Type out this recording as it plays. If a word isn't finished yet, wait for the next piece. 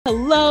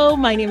Hello,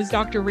 my name is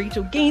Dr.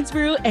 Rachel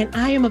Gainsborough, and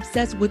I am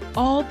obsessed with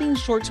all things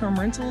short-term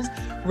rentals,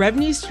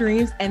 revenue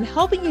streams, and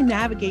helping you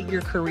navigate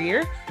your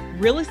career,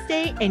 real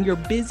estate, and your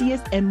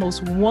busiest and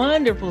most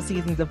wonderful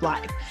seasons of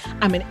life.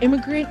 I'm an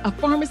immigrant, a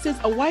pharmacist,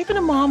 a wife, and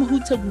a mom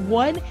who took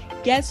one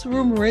guest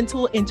room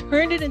rental and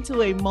turned it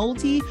into a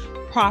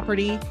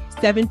multi-property,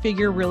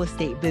 seven-figure real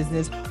estate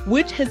business,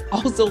 which has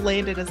also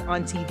landed us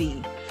on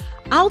TV.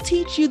 I'll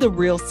teach you the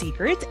real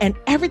secrets and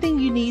everything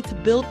you need to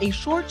build a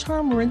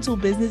short-term rental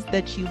business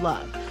that you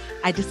love.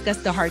 I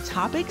discuss the hard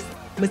topics,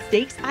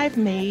 mistakes I've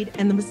made,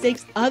 and the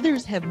mistakes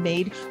others have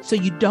made so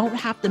you don't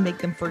have to make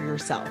them for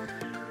yourself.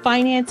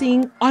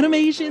 Financing,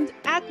 automations,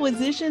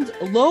 acquisitions,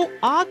 low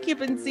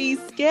occupancy,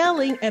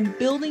 scaling, and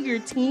building your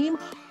team,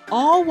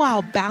 all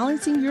while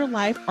balancing your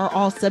life, are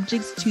all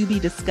subjects to be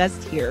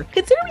discussed here.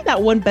 Consider me that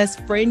one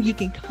best friend you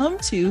can come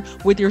to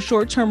with your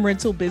short-term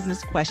rental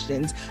business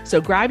questions.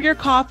 So grab your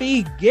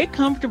coffee, get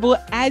comfortable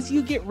as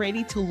you get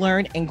ready to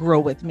learn and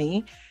grow with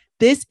me.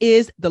 This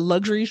is the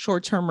Luxury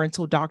Short-Term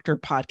Rental Doctor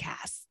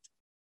podcast.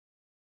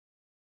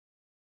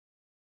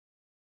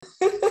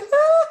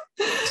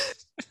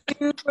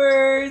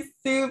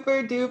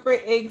 Super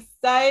duper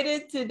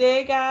excited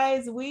today,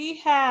 guys. We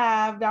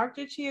have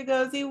Dr.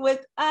 Chiagozi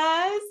with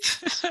us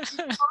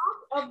to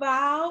talk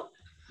about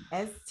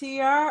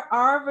STR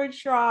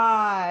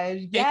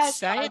arbitrage. Yes,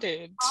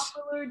 excited.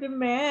 Popular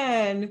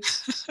demand.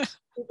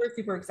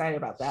 Super excited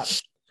about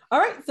that. All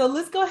right, so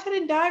let's go ahead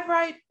and dive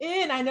right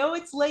in. I know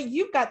it's late.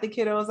 You've got the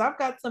kiddos. I've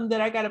got some that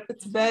I got to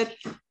put to bed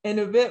in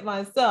a bit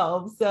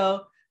myself.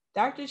 So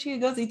Dr.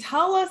 Chiagozi,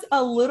 tell us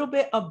a little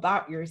bit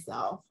about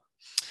yourself.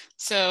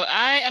 So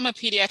I am a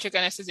pediatric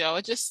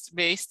anesthesiologist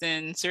based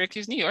in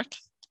Syracuse, New York.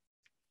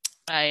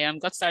 I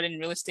got started in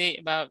real estate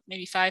about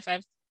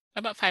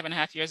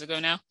 5.5 years ago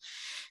now,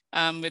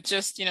 with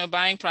just,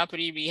 buying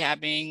property,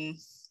 rehabbing,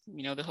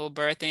 the whole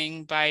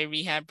birthing, buy,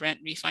 rehab,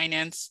 rent,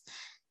 refinance.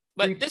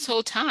 But this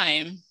whole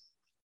time,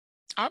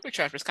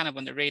 arbitrage was kind of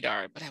on the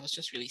radar, but I was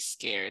just really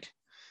scared.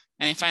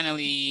 And then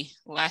finally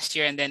last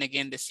year and then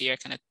again this year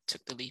kind of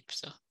took the leap.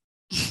 So.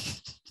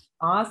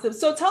 Awesome.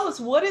 So tell us,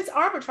 what is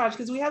arbitrage?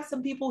 Because we have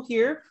some people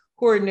here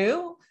who are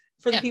new.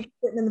 For the people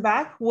sitting in the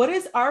back, what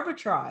is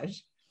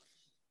arbitrage?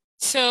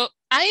 So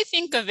I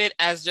think of it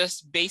as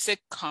just basic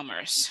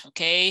commerce,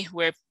 okay,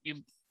 where you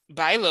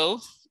buy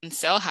low and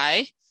sell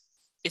high.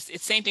 It's the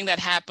same thing that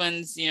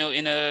happens,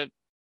 in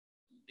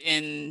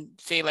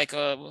say like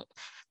a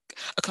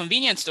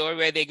convenience store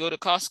where they go to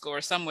Costco or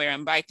somewhere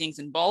and buy things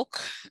in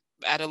bulk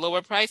at a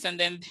lower price, and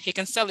then he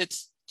can sell it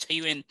to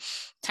you in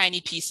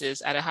tiny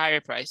pieces at a higher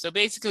price. So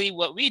basically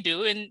what we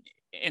do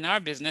in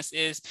our business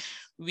is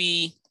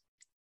we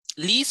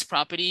lease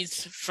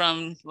properties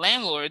from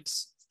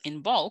landlords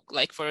in bulk,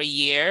 like for a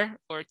year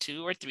or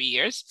 2 or 3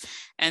 years.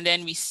 And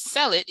then we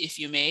sell it, if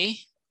you may,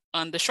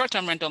 on the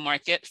short-term rental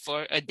market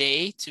for a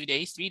day, 2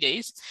 days, 3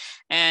 days.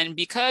 And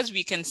because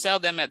we can sell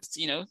them at,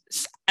 and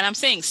I'm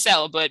saying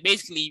sell, but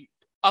basically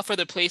offer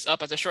the place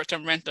up as a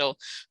short-term rental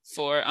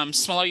for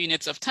smaller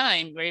units of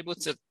time, we're able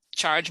to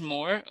charge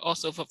more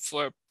also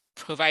for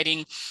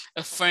providing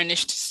a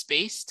furnished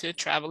space to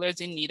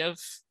travelers in need of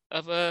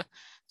a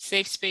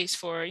safe space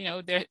for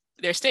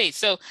their stay.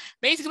 So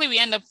basically we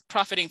end up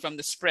profiting from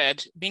the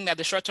spread, being that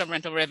the short-term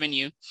rental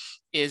revenue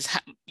is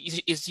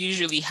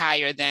usually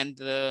higher than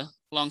the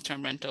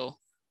long-term rental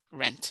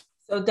rent.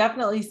 So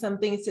definitely some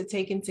things to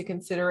take into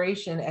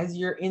consideration as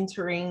you're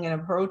entering and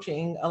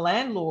approaching a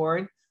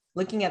landlord,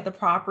 looking at the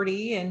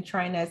property and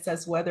trying to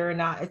assess whether or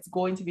not it's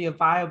going to be a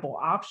viable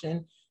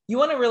option. You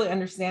want to really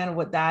understand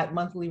what that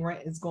monthly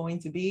rent is going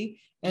to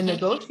be and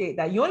negotiate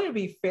that. You want it to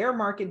be fair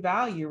market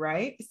value,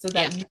 right? So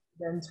that you can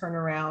then turn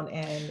around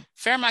and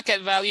fair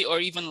market value, or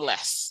even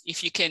less.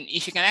 If you can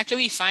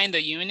actually find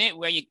a unit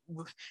where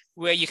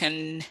you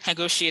can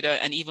negotiate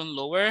an even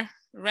lower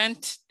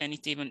rent, then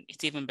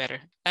it's even better.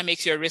 That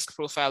makes your risk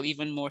profile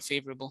even more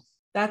favorable.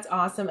 That's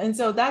awesome. And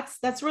so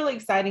that's really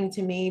exciting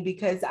to me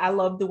because I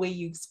love the way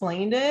you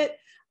explained it.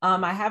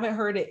 I haven't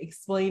heard it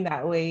explained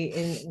that way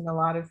in a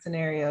lot of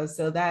scenarios.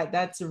 So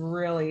that's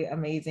really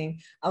amazing.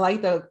 I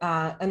like the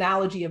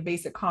analogy of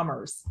basic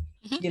commerce,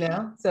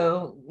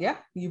 So yeah,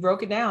 you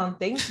broke it down.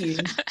 Thank you.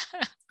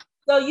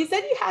 So you said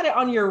you had it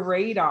on your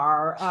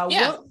radar. What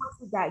was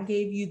it that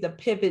gave you the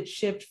pivot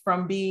shift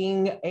from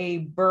being a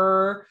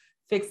BRRRR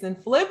fix and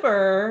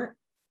flipper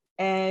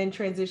and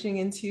transitioning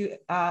into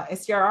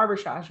STR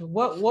arbitrage?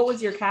 What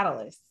was your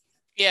catalyst?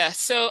 Yeah,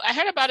 so I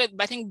heard about it,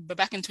 I think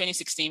back in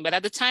 2016, but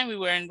at the time we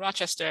were in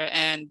Rochester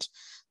and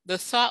the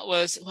thought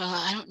was, well,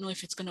 I don't know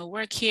if it's going to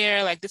work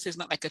here. Like, this is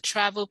not like a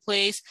travel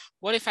place.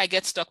 What if I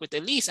get stuck with the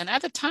lease? And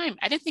at the time,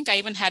 I didn't think I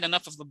even had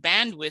enough of a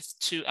bandwidth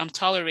to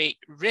tolerate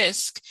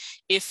risk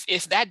if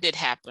that did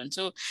happen.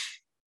 So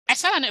I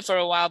sat on it for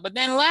a while, but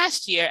then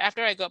last year,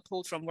 after I got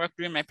pulled from work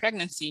during my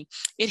pregnancy,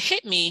 it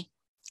hit me.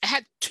 I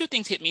had two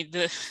things hit me.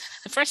 The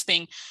first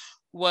thing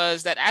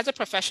was that as a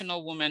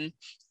professional woman,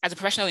 as a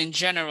professional in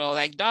general,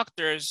 like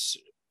doctors,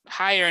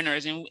 high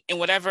earners in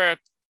whatever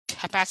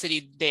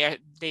capacity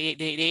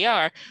they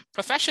are,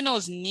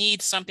 professionals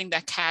need something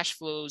that cash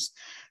flows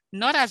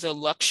not as a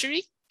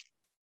luxury,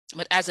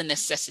 but as a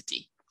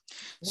necessity.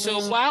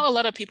 So while a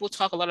lot of people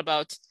talk a lot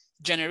about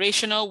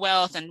generational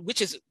wealth, and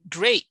which is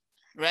great,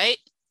 right?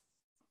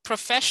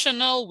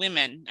 Professional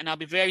women, and I'll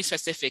be very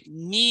specific,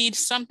 need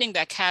something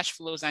that cash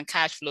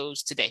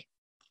flows today.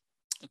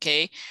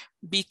 Okay.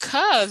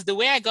 Because the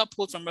way I got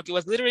pulled from work, it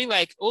was literally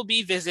like OB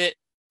visit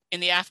in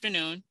the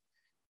afternoon,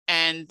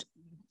 and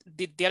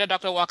the other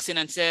doctor walks in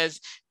and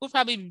says, we'll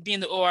probably be in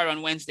the OR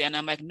on Wednesday. And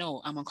I'm like,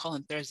 no, I'm on call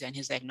on Thursday. And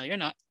he's like, no, you're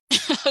not.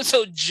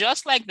 So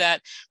just like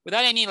that,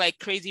 without any like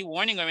crazy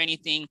warning or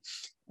anything,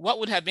 what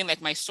would have been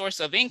like my source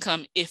of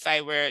income if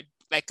I were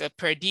like a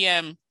per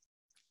diem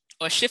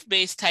or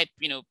shift-based type,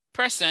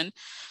 person,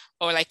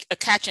 or like a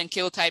catch and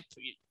kill type,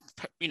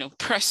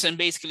 person,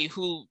 basically,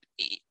 who,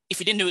 if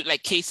you didn't do it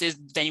like cases,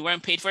 then you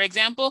weren't paid, for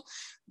example,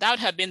 that would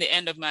have been the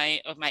end of my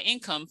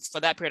income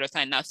for that period of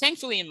time. Now,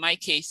 thankfully, in my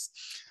case,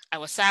 I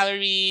was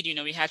salaried,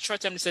 we had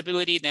short-term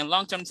disability, then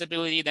long-term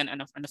disability, then,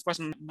 and of course,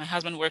 my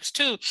husband works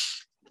too.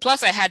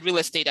 Plus, I had real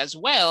estate as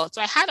well.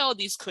 So I had all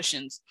these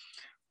cushions.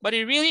 But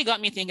it really got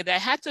me thinking that I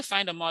had to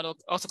find a model,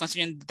 also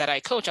considering that I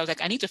coach. I was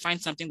like, I need to find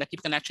something that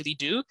people can actually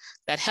do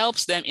that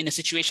helps them in a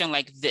situation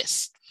like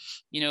this,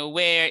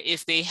 where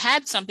if they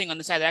had something on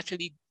the side that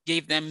actually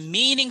gave them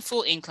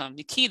meaningful income,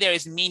 the key there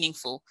is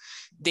meaningful,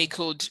 they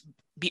could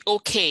be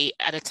okay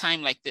at a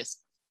time like this.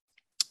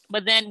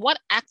 But then what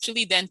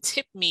actually then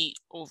tipped me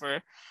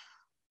over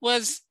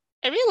was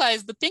I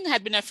realized the thing I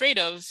had been afraid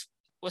of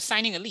was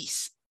signing a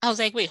lease. I was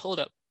like, wait, hold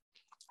up.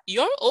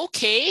 You're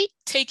okay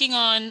taking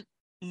on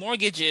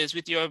mortgages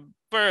with your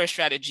BRRRR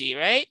strategy,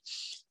 right?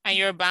 And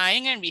you're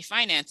buying and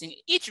refinancing.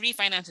 Each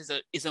refinance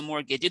is a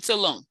mortgage. It's a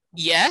loan.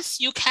 Yes,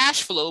 you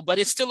cash flow, but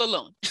it's still a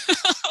loan.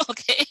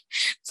 Okay.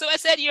 So I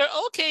said, you're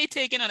okay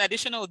taking on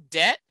additional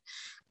debt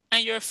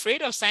and you're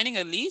afraid of signing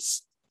a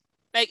lease?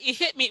 Like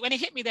when it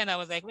hit me then I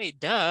was like, wait,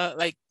 duh.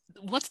 Like,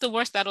 what's the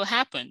worst that'll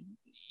happen?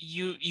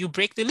 You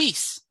break the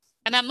lease.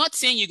 And I'm not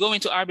saying you go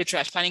into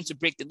arbitrage planning to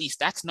break the lease.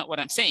 That's not what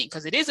I'm saying,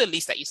 because it is a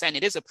lease that you sign.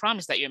 It is a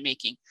promise that you're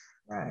making.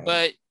 Right.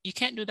 But you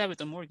can't do that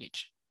with a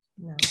mortgage.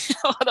 No.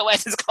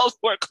 Otherwise, it's called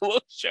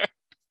foreclosure.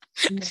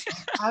 No,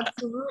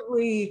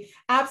 absolutely.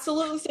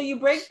 Absolutely. So you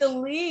break the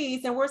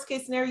lease, and worst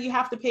case scenario, you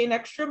have to pay an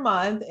extra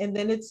month, and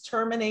then it's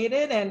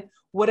terminated. And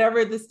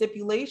whatever the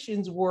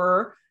stipulations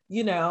were,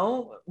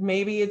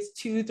 maybe it's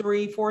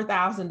 $2,000, $3,000,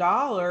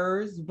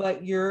 $4,000,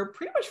 but you're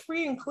pretty much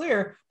free and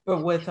clear.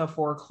 But with a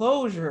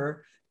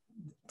foreclosure,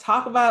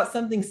 talk about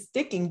something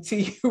sticking to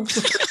you.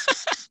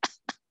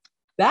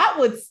 That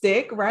would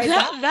stick, right?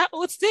 That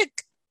would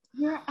stick.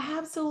 You're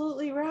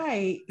absolutely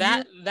right.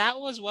 That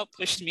was what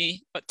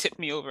tipped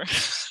me over.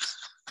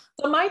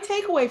 So my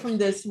takeaway from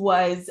this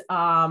was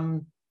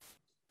an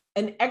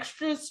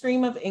extra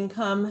stream of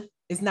income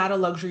is not a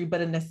luxury,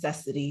 but a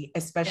necessity,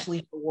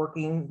 especially for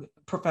working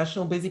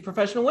busy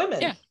professional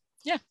women.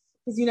 Yeah.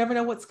 Because you never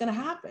know what's going to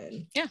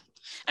happen. Yeah.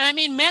 And I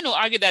mean, men will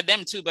argue that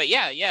them too, but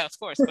yeah, of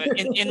course. But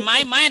in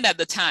my mind at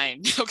the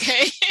time,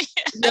 okay.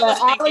 Yeah,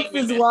 Alex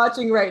is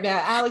watching right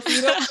now. Alex,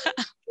 yeah.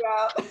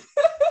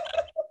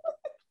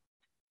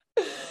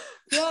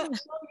 Yeah,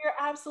 you're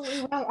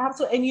absolutely right.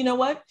 Absolutely. And you know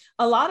what?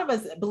 A lot of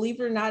us,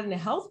 believe it or not, in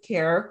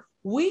healthcare,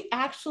 we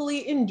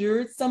actually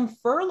endured some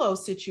furlough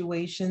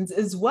situations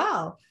as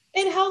well.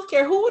 In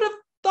healthcare, who would have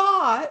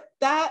thought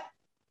that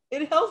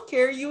in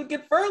healthcare you would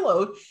get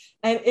furloughed?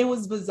 And it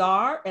was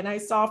bizarre. And I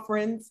saw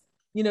friends,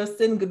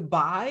 send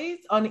goodbyes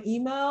on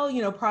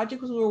email,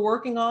 projects we were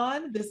working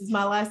on. This is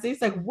my last day.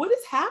 It's like, what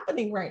is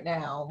happening right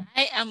now?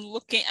 I'm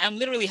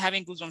literally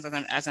having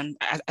goosebumps as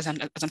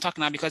I'm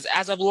talking now, because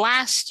as of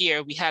last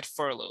year, we had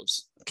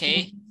furloughs.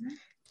 Okay.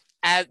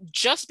 Mm-hmm.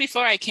 Just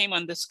before I came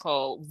on this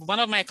call, one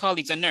of my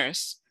colleagues, a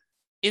nurse,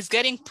 is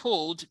getting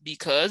pulled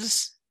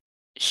because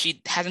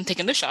she hasn't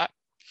taken the shot.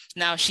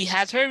 Now she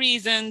has her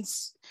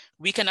reasons.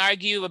 We can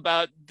argue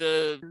about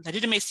the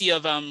legitimacy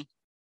of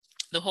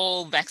the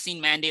whole vaccine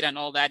mandate and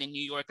all that in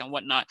New York and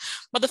whatnot.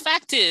 But the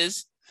fact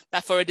is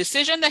that for a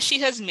decision that she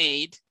has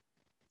made,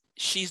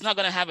 she's not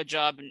going to have a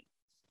job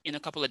in a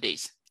couple of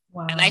days.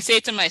 Wow. And I say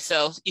to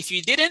myself, if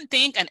you didn't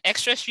think an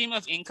extra stream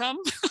of income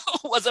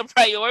was a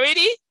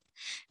priority,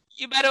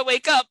 you better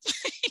wake up.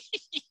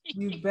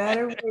 You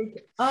better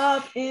wake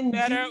up. Indeed.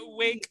 Better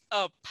wake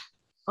up.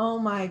 Oh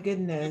my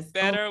goodness. You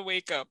better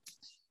wake up.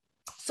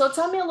 So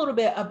tell me a little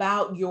bit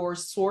about your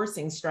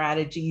sourcing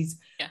strategies.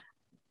 Yeah.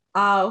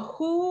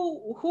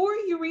 Who are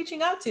you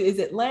reaching out to? Is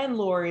it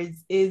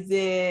landlords? Is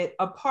it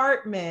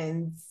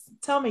apartments?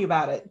 Tell me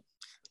about it.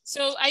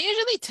 So I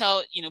usually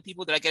tell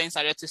people that are getting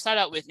started to start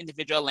out with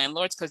individual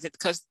landlords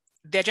because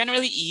they're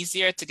generally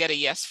easier to get a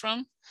yes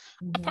from.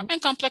 Mm-hmm.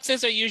 Apartment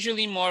complexes are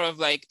usually more of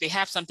like they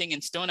have something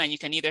in stone and you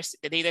can either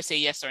say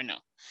yes or no.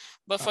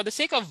 But for the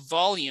sake of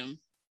volume,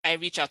 I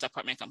reach out to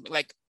apartment complexes.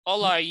 Like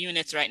all our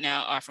units right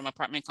now are from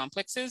apartment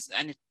complexes,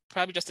 and it's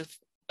probably just a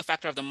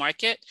factor of the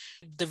market.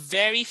 The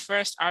very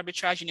first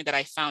arbitrage unit that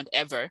I found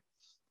ever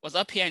was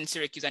up here in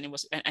Syracuse, and it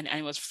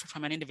was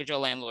from an individual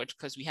landlord,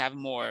 because we have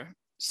more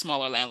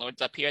smaller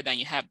landlords up here than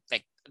you have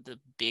like the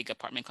big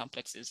apartment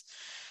complexes.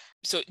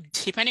 so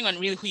depending on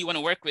really who you want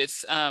to work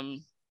with, I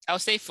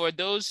would say for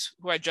those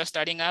who are just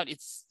starting out,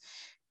 it's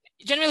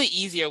generally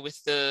easier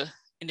with the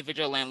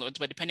individual landlords,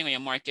 but depending on your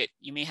market,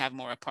 you may have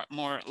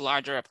more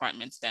larger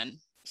apartments than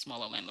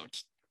smaller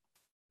landlords.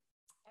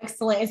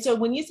 Excellent. And so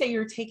when you say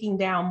you're taking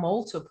down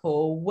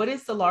multiple, what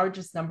is the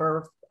largest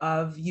number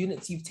of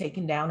units you've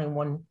taken down in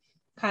one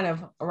kind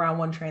of around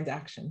one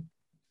transaction?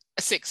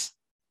 6.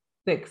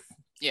 6.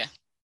 Yeah.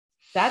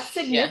 That's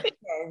significant.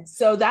 Yeah.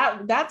 So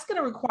that's going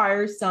to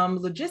require some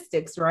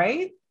logistics,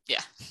 right?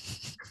 Yeah.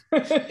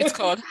 It's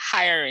called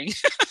hiring.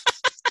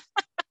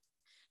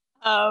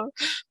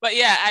 But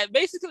yeah,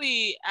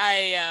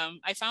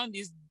 I found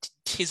these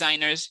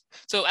designers.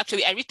 So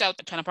actually I reached out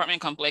to an apartment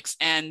complex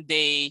and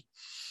they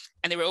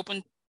were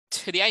open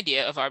to the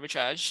idea of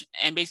arbitrage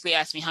and basically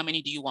asked me, how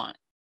many do you want?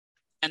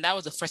 And that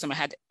was the first time I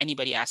had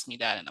anybody ask me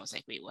that. And I was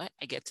like, wait, what?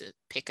 I get to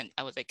pick. And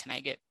I was like, can I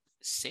get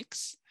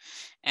 6?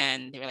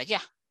 And they were like, yeah.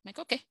 I'm like,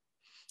 okay.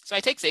 So I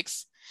take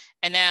 6.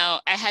 And now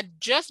I had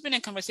just been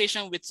in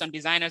conversation with some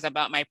designers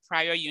about my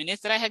prior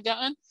units that I had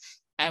gotten.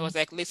 I was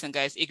like, listen,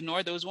 guys,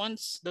 ignore those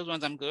ones. Those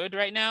ones I'm good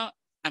right now.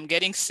 I'm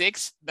getting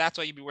 6. That's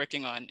what you'll be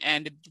working on.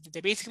 And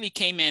they basically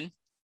came in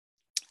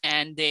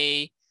and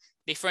they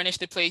furnished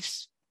the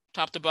place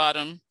top to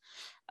bottom,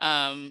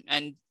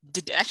 and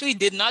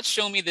did not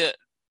show me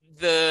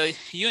the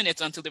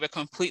units until they were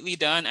completely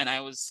done. And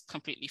I was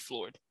completely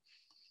floored.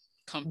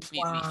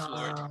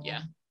 Floored.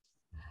 Yeah.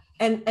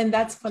 And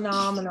that's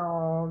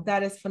phenomenal.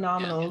 That is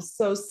phenomenal. Yeah.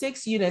 So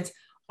 6 units.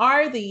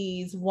 Are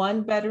these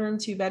 1 bedroom,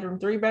 2 bedroom,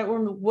 3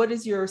 bedroom? What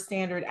is your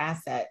standard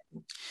asset?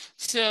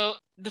 So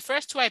the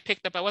first 2 I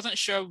picked up, I wasn't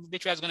sure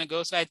which way I was going to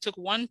go. So I took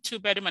 1 2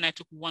 bedroom and I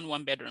took 1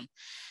 1 bedroom.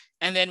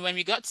 And then when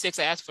we got 6,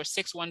 I asked for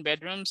 6 1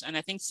 bedrooms. And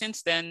I think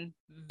since then,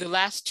 the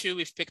last 2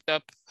 we've picked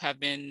up have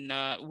been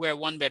were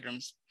 1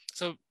 bedrooms.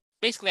 So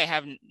basically I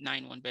have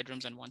 9 1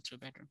 bedrooms and 1 2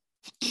 bedroom.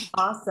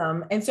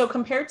 Awesome. And so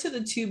compared to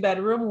the 2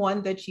 bedroom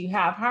one that you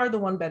have, how are the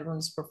 1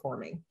 bedrooms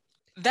performing?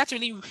 That's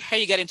really how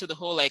you get into the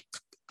whole like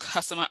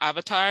customer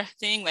avatar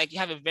thing. Like you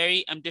have a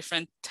very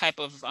different type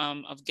of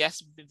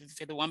guests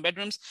for the 1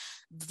 bedrooms.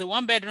 The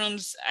 1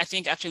 bedrooms, I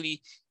think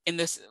actually in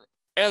this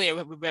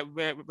earlier,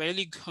 we're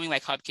really going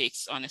like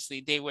hotcakes,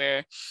 honestly. They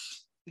were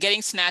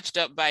getting snatched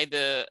up by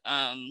the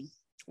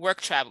work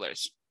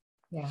travelers.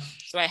 Yeah.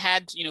 So I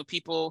had,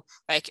 people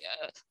like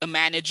a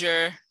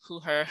manager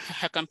who her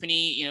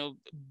company,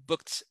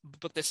 booked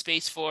the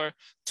space for,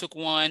 took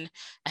 1.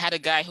 I had a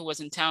guy who was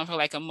in town for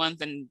like a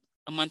month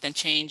and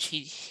change.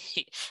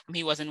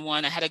 He was in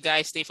 1. I had a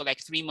guy stay for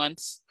like 3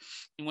 months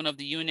in one of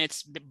the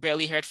units,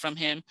 barely heard from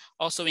him,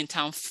 also in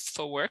town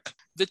for work.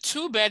 The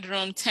 2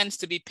 bedroom tends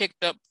to be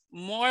picked up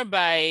more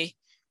by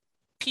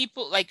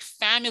people like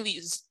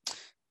families,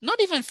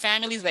 not even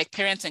families like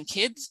parents and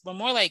kids, but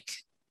more like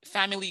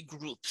family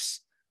groups.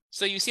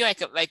 So you see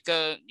like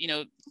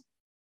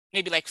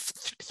maybe like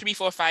 3,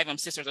 4, 5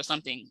 sisters or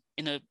something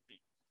in a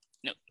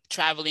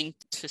traveling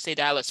to say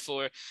Dallas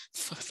for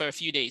a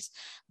few days.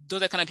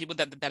 Those are kind of people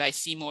that I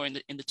see more in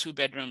the 2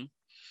 bedroom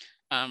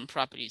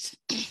properties.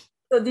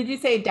 So did you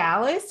say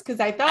Dallas? Because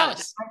I thought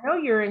Dallas. I know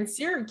you're in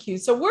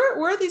Syracuse. So where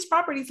are these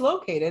properties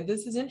located?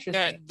 This is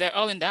interesting. They're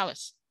all in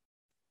Dallas.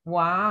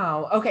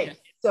 Wow. Okay. Yeah.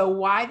 So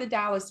why the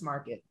Dallas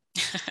market?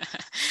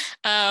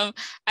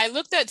 I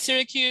looked at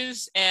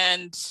Syracuse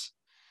and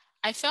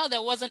I felt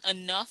there wasn't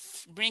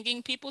enough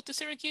bringing people to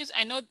Syracuse.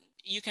 I know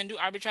you can do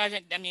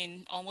arbitrage, I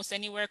mean, almost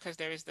anywhere because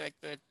there is like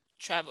the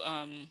travel,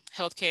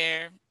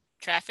 healthcare,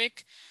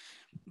 traffic.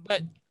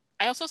 But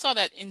I also saw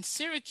that in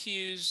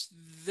Syracuse,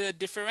 the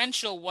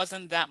differential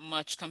wasn't that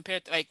much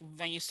compared to like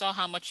when you saw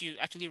how much you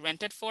actually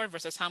rented for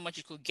versus how much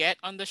you could get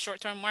on the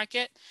short-term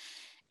market.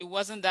 It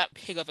wasn't that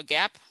big of a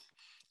gap.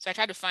 So I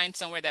tried to find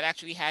somewhere that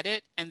actually had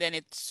it. And then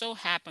it so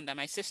happened that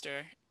my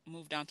sister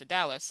moved down to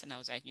Dallas. And I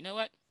was like, you know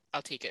what?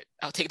 I'll take it.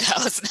 I'll take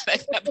Dallas.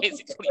 That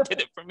basically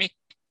did it for me.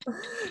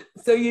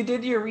 So you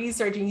did your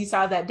research and you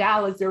saw that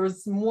Dallas, there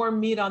was more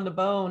meat on the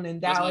bone in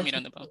Dallas. More meat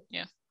on the bone,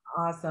 yeah.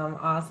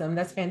 Awesome.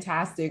 That's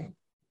fantastic.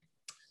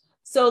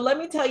 So let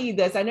me tell you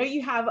this. I know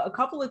you have a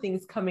couple of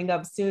things coming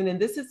up soon. And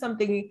this is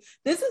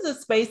a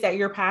space that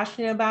you're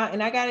passionate about.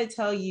 And I got to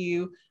tell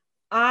you,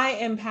 I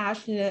am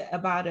passionate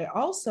about it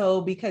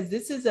also because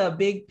this is a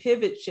big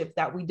pivot shift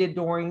that we did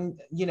during,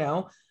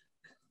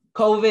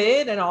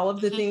 COVID and all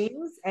of the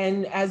things.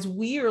 And as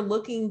we are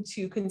looking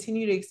to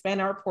continue to expand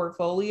our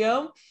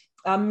portfolio,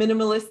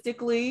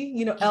 minimalistically,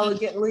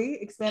 elegantly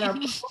expand our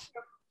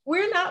portfolio,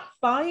 we're not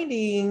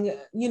finding,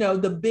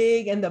 the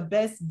big and the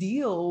best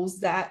deals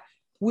that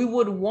we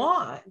would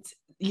want,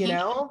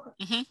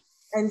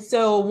 And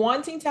so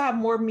wanting to have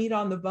more meat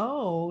on the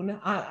bone,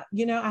 I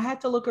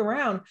had to look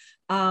around.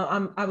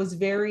 I was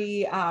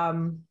very,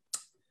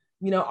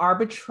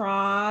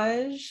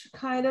 arbitrage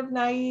kind of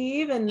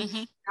naive and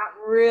not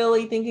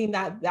really thinking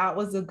that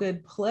was a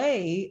good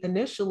play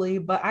initially.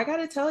 But I got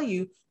to tell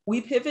you, we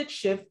pivot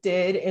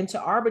shifted into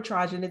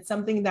arbitrage. And it's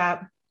something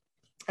that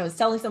I was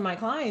telling some of my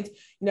clients,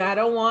 I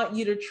don't want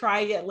you to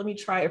try it. Let me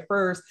try it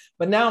first.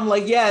 But now I'm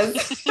like,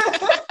 yes.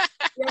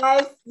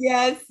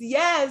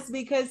 Yes,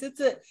 because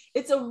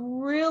it's a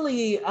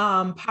really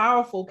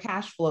powerful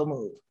cash flow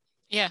move.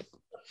 Yeah.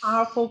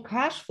 Powerful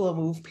cash flow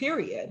move,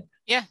 period.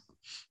 Yeah.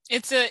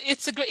 It's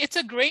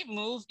a great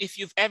move if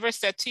you've ever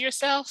said to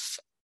yourself,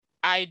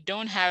 I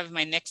don't have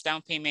my next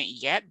down payment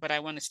yet, but I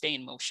want to stay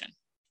in motion.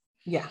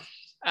 Yeah.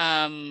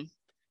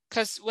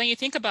 Because when you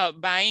think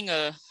about buying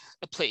a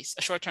place,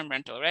 a short-term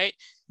rental, right?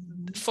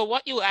 Mm-hmm. For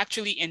what you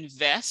actually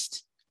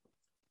invest,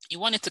 you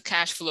want it to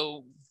cash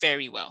flow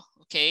very well,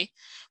 okay?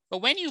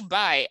 But when you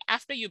buy,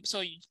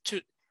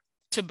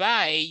 to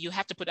buy, you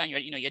have to put on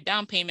your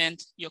down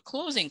payment, your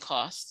closing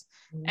costs.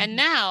 Mm-hmm. And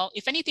now,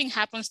 if anything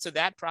happens to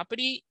that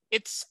property,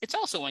 it's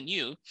also on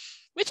you,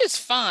 which is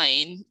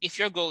fine. If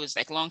your goal is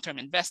like long-term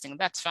investing,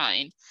 that's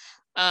fine.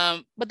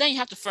 But then you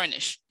have to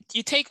furnish.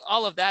 You take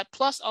all of that,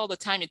 plus all the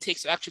time it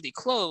takes to actually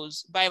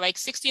close. By like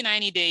 60,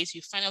 90 days,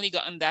 you've finally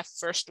gotten that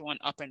first one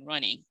up and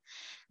running.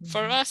 Mm-hmm.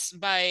 For us,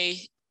 by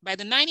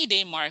the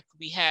 90-day mark,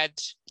 we had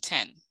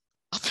 10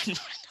 up and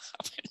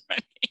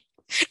running.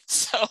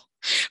 So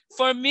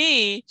for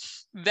me,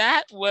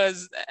 that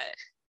was,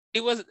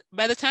 it was,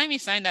 by the time we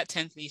signed that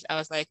 10th lease, I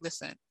was like,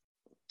 listen,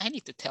 I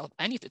need to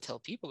tell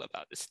people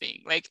about this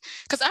thing. Like,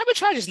 because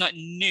arbitrage is not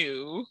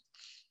new.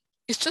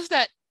 It's just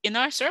that in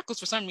our circles,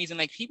 for some reason,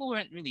 like people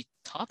weren't really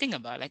talking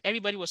about it. Like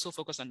everybody was so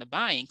focused on the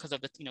buying because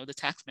of the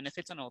tax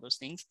benefits and all those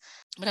things.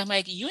 But I'm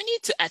like, you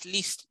need to at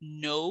least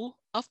know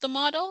of the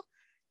model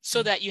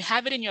so that you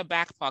have it in your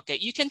back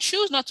pocket. You can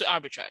choose not to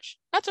arbitrage.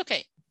 That's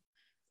okay.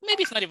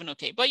 Maybe it's not even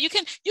okay, but you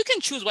can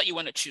choose what you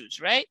want to choose,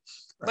 right?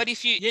 But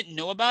if you didn't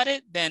know about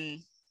it,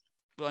 then,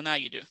 well, now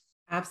you do.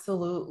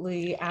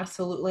 Absolutely.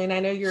 And I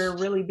know you're a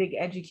really big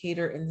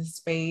educator in this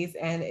space,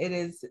 and it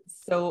is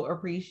so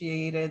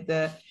appreciated,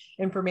 the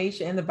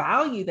information and the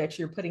value that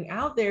you're putting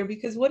out there,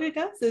 because what it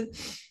does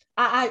is,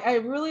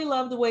 I really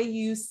love the way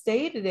you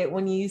stated it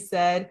when you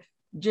said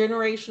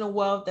generational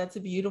wealth. That's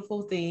a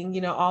beautiful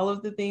thing. All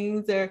of the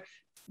things are,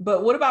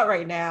 but what about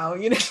right now?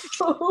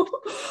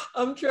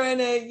 I'm trying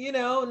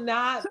to,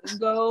 not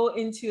go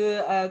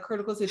into a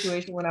critical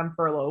situation when I'm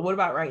furloughed. What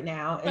about right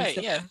now? And right,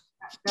 yeah.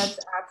 That's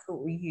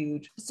absolutely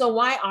huge. So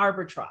why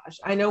arbitrage?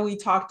 I know we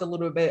talked a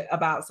little bit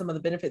about some of the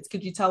benefits.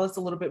 Could you tell us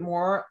a little bit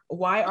more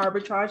why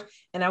arbitrage?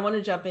 And I want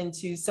to jump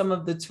into some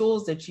of the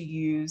tools that you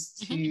use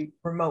to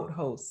remote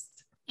host.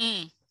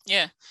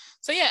 Yeah.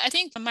 So yeah, I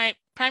think my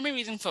primary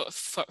reason for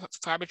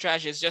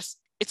arbitrage is just,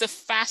 it's a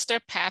faster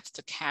path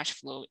to cash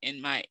flow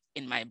in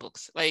my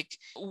books. Like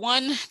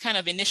one kind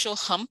of initial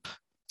hump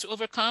to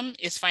overcome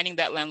is finding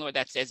that landlord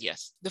that says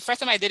yes. The first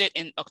time I did it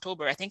in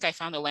October, I think I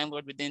found a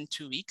landlord within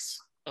 2 weeks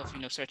of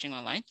searching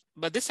online.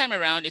 But this time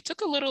around, it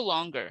took a little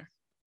longer,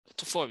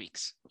 to 4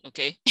 weeks.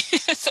 Okay.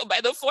 So by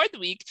the 4th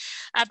week,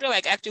 after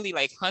actually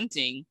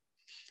hunting,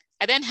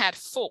 I then had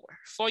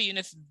four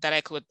units that I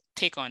could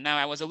take on. Now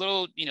I was a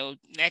little,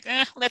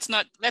 let's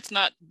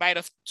not bite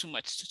off too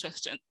much.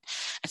 And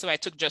so I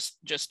took just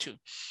 2.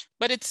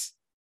 But it's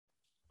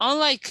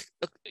unlike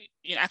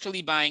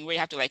actually buying where you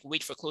have to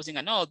wait for closing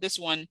and all. This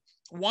one,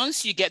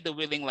 once you get the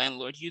willing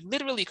landlord, you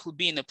literally could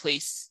be in a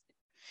place.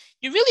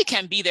 You really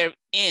can be there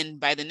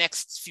by the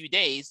next few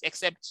days,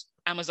 except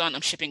Amazon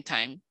shipping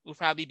time will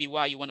probably be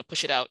why you want to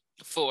push it out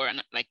for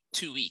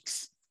 2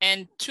 weeks.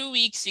 And 2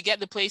 weeks, you get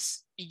the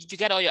place, you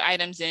get all your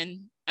items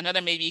in,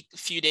 another maybe a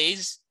few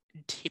days,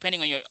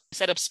 depending on your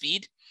setup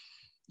speed,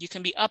 you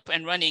can be up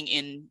and running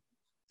in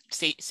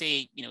say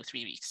 3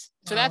 weeks.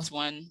 So that's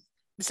one.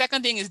 The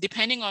second thing is,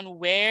 depending on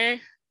where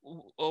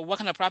or what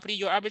kind of property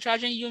you're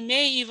arbitraging, you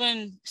may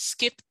even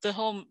skip the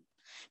whole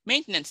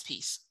maintenance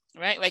piece.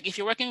 Right? Like if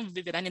you're working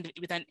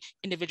with an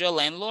individual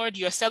landlord,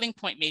 your selling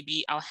point may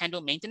be, I'll handle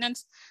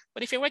maintenance.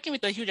 But if you're working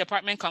with a huge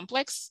apartment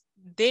complex,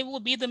 they will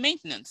be the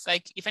maintenance.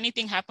 Like if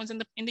anything happens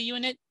in the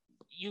unit,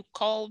 you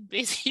call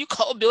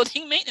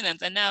building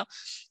maintenance. And now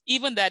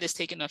even that is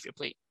taken off your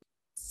plate.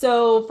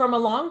 So from a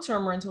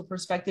long-term rental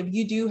perspective,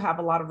 you do have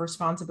a lot of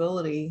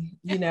responsibility,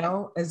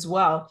 as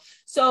well.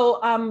 So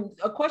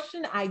a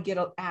question I get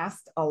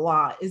asked a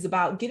lot is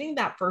about getting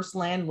that first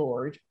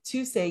landlord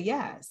to say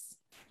yes.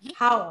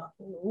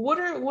 What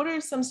are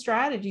some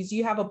strategies? Do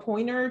you have a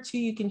pointer or two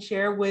you can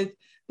share with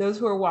those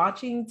who are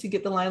watching to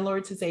get the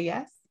landlord to say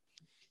yes?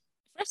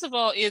 First of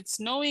all, it's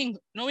knowing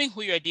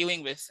who you're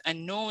dealing with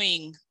and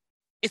knowing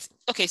it's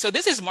okay. So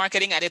this is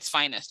marketing at its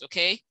finest.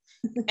 Okay.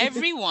 I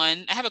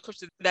have a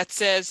question that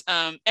says,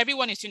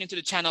 everyone is tuning into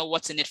the channel.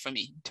 What's in it for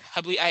me?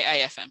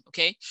 WIIFM.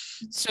 Okay.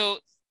 So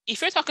if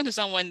you're talking to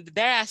someone,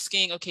 they're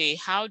asking, okay,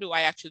 how do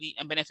I actually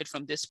benefit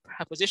from this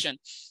proposition?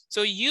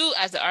 So you,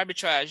 as the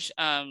arbitrage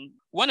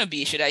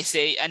wannabe, should I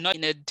say, and not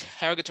in a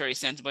derogatory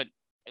sense, but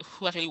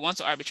who actually wants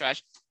to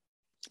arbitrage,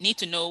 need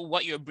to know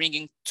what you're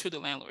bringing to the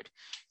landlord.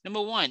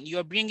 Number one,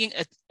 you're bringing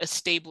a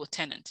stable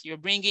tenant. You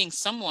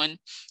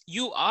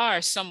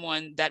are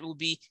someone that will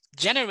be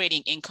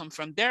generating income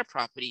from their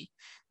property,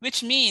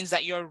 which means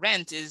that your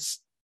rent is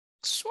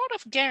sort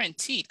of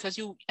guaranteed, because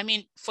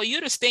for you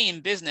to stay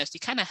in business,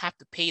 you kind of have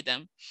to pay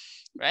them,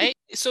 right?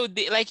 So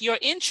your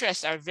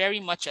interests are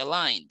very much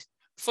aligned.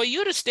 for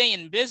you to stay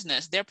in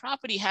business, their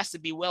property has to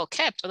be well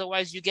kept.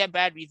 Otherwise, you get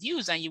bad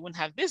reviews and you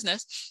wouldn't have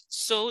business.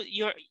 So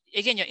your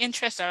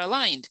interests are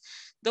aligned.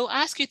 They'll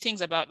ask you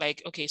things about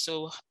like, okay,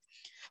 so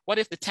what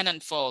if the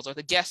tenant falls or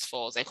the guest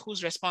falls? Like,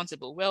 who's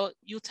responsible? Well,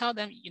 you tell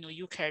them,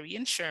 you carry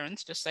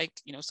insurance, just like,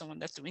 someone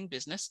that's doing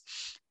business.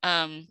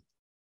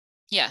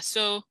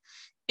 So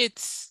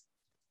it's,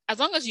 as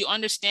long as you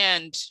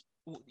understand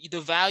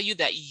the value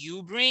that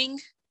you bring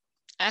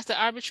as the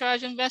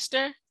arbitrage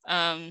investor,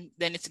 then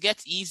it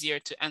gets easier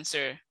to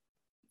answer,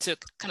 to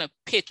kind of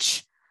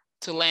pitch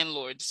to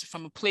landlords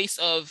from a place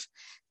of,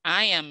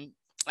 I am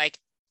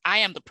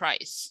the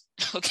price.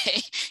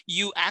 Okay.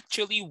 You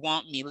actually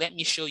want me. Let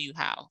me show you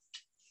how.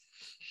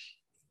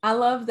 I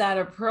love that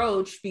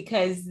approach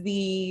because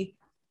the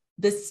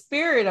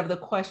spirit of the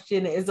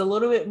question is a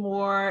little bit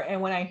more,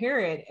 and when I hear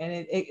it,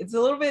 and it's a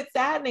little bit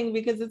saddening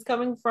because it's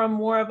coming from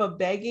more of a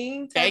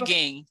begging. How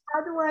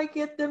do I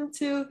get them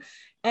to?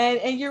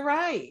 And you're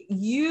right.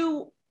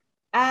 You,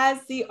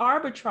 as the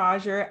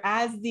arbitrager,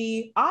 as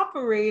the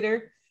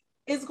operator,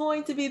 is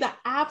going to be the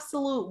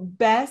absolute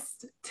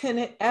best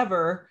tenant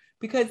ever,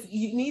 because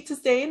you need to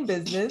stay in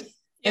business.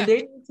 Yeah. And they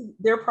need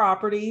their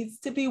properties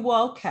to be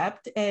well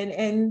kept,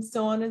 and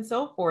so on and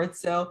so forth.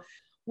 So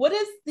what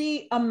is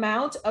the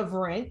amount of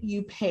rent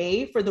you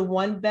pay for the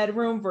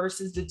 1-bedroom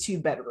versus the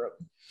 2-bedroom?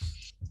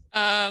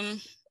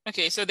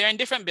 Okay, so they're in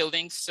different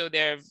buildings, so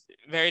they're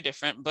very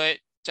different, but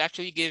to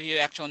actually give you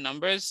actual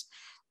numbers,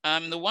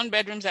 the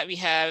 1-bedrooms that we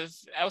have,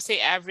 I would say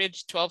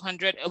average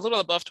 $1,200, a little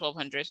above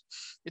 $1,200.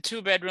 The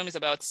 2-bedroom is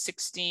about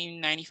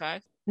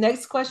 $1,695.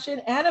 Next question,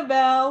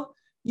 Annabelle.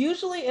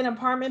 Usually in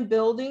apartment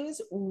buildings,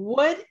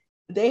 what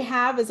they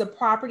have is a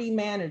property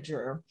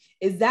manager.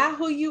 Is that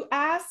who you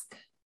ask?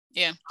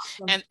 Yeah,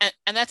 and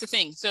that's the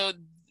thing. So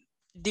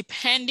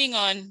depending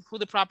on who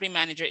the property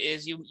manager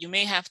is, you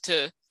may have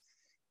to,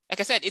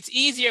 like I said, it's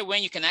easier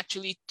when you can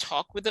actually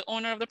talk with the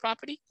owner of the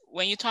property.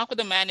 When you talk with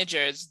the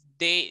managers,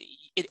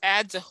 it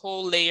adds a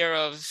whole layer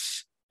of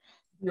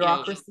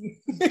bureaucracy.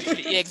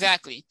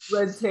 Exactly.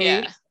 Red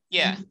tape.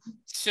 Yeah.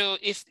 So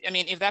if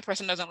that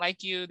person doesn't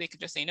like you, they could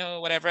just say no,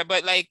 whatever.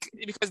 But like,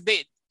 because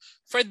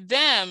for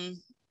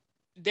them,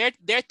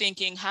 they're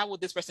thinking, how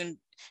would this person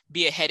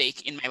be a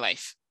headache in my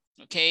life?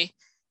 Okay.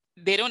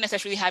 They don't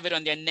necessarily have it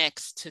on their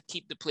necks to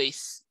keep the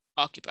place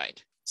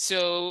occupied.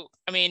 So,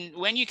 when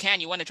you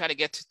want to try to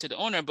get to the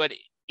owner, but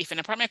if an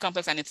apartment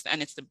complex and it's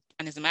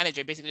the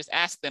manager, basically just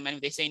ask them, and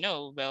if they say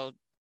no, well,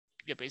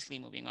 you're basically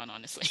moving on,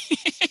 honestly.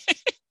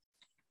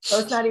 So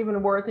it's not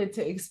even worth it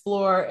to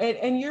explore.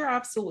 And you're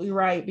absolutely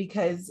right,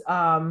 because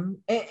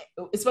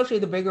especially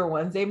the bigger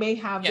ones, they may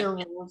have their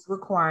rules,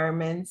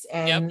 requirements,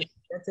 and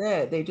that's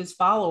it. They just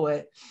follow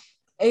it.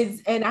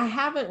 And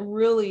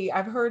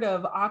I've heard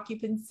of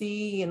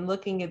occupancy and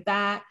looking at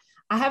that.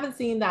 I haven't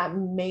seen that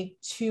make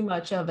too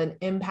much of an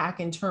impact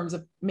in terms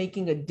of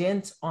making a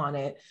dent on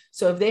it.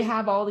 So if they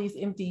have all these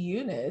empty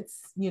units,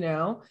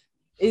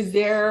 is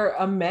there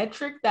a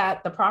metric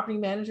that the property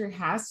manager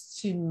has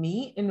to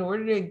meet in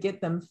order to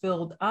get them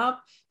filled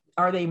up?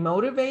 Are they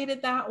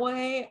motivated that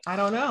way? I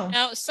don't know.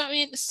 Now,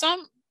 some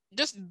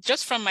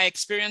just from my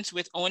experience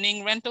with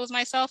owning rentals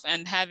myself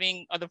and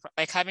having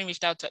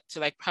reached out to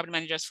like property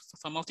managers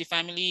for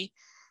multifamily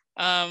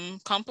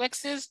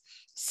complexes,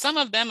 some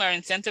of them are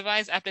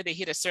incentivized after they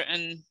hit a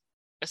certain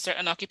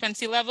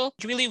occupancy level.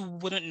 You really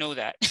wouldn't know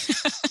that.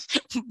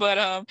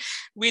 But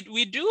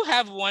we do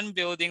have one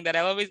building that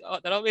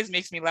always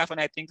makes me laugh when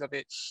I think of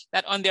it,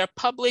 that on their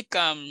public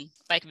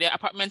like their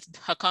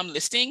apartment.com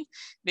listing,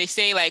 they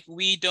say like,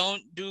 we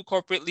don't do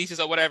corporate leases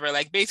or whatever,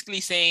 like basically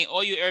saying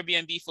all you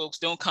Airbnb folks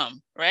don't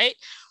come, right?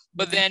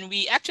 But then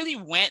we actually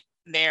went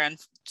there and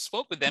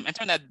spoke with them and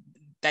turned out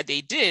that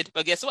they did,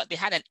 but guess what? They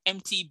had an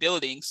empty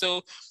building.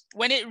 So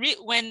when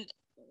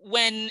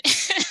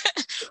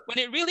when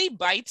it really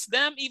bites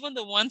them, even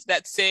the ones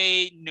that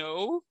say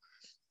no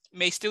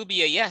may still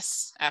be a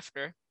yes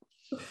after.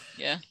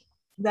 Yeah.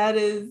 That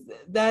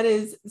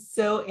is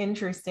so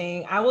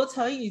interesting. I will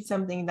tell you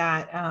something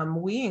that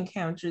we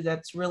encountered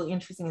that's really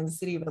interesting in the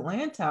city of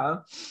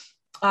Atlanta.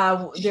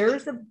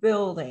 There's a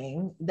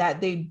building that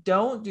they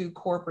don't do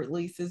corporate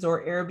leases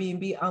or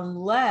Airbnb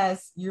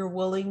unless you're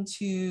willing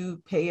to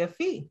pay a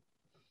fee.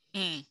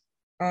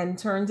 And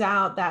turns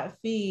out that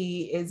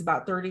fee is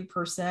about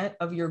 30%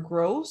 of your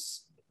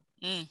gross.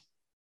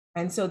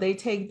 And so they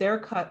take their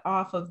cut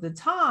off of the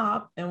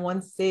top. And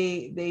once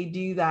they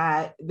do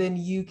that, then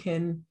you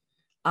can,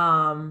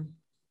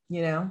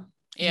 you can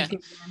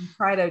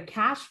try to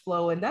cash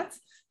flow. And that's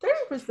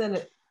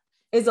 30%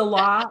 is a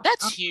lot.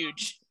 That's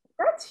huge.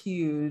 That's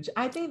huge.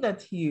 I think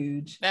that's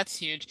huge. That's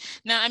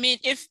huge. Now,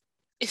 if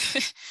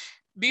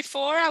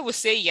before I would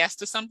say yes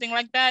to something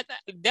like that,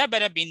 there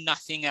better be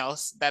nothing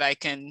else that I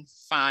can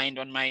find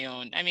on my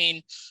own.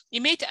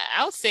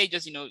 I'll say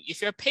just,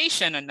 if you're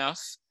patient enough,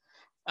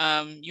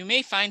 you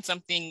may find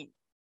something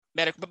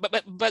better.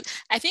 But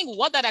I think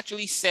what that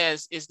actually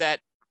says is that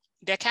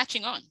they're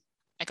catching on.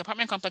 Like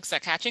apartment complexes are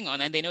catching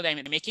on, and they know they're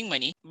making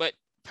money, but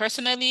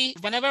personally,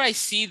 whenever I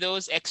see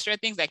those extra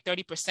things like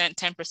 30%,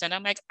 10%,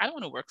 I'm like, I don't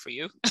want to work for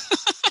you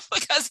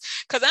because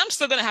I'm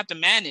still gonna have to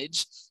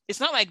manage. It's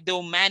not like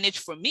they'll manage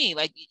for me.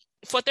 Like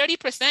for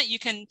 30%,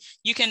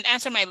 you can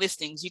answer my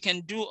listings. You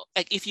can do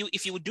like if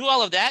you do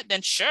all of that,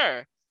 then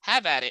sure,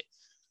 have at it.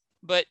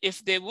 But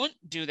if they won't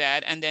do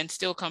that and then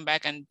still come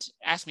back and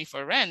ask me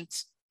for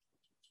rent,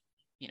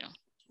 you know.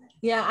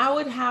 Yeah, I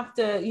would have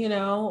to,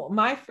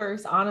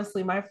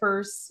 honestly, my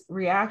first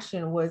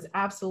reaction was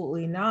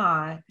absolutely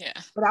not. Yeah.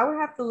 But I would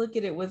have to look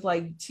at it with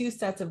like two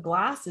sets of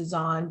glasses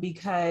on,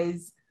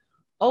 because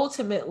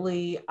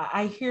ultimately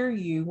I hear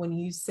you when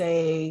you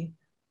say,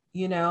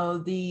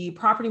 the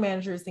property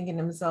manager is thinking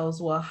to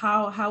themselves, well,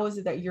 how is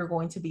it that you're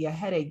going to be a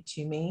headache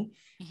to me?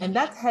 Mm-hmm. And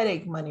that's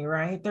headache money,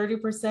 right?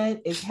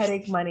 30% is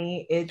headache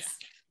money. It's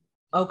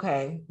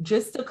okay,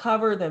 just to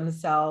cover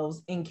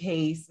themselves in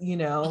case,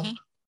 Mm-hmm.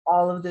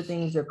 all of the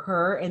things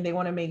occur, and they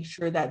want to make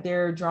sure that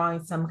they're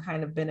drawing some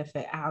kind of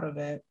benefit out of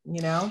it, I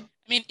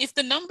mean, if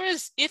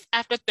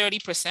after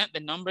 30% the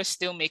numbers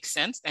still make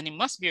sense, then it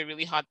must be a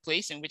really hot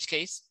place, in which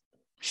case,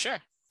 sure.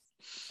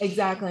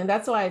 Exactly. And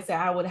that's why I say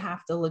I would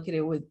have to look at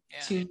it with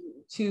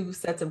two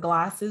sets of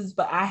glasses,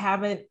 but I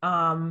haven't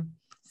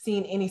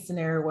seen any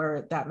scenario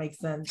where that makes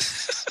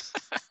sense.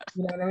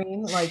 You know what I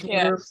mean? Like,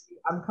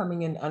 I'm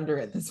coming in under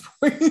at this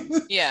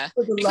point. Yeah.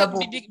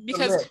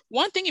 Because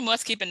one thing you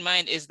must keep in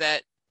mind is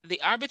that the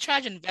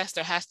arbitrage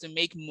investor has to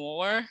make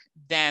more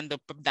than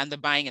the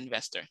buying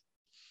investor.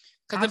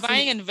 Because the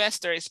buying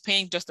investor is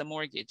paying just a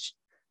mortgage.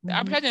 The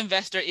arbitrage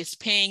investor is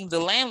paying the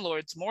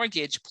landlord's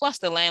mortgage plus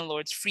the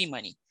landlord's free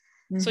money.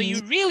 So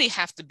you really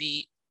have to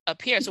be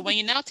up here. So when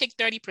you now take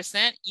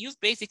 30%, you've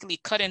basically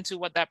cut into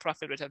what that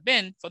profit would have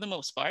been for the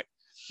most part.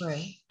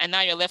 Right. And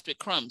now you're left with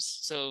crumbs.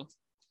 So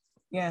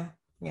yeah.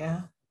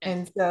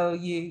 And so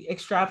you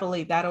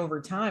extrapolate that over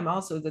time.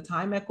 Also, the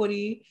time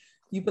equity,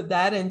 you put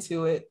that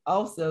into it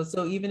also.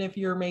 So even if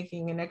you're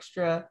making an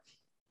extra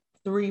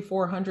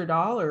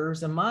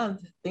 $300-400 a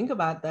month, think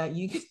about that.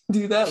 You can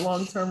do that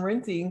long-term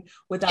renting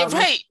without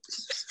right.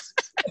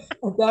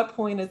 At that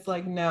point, it's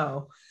like,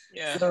 no.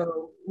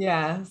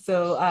 Yeah.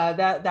 So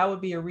that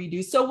would be a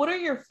redo. So what are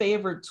your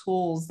favorite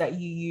tools that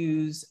you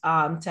use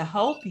to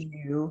help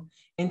you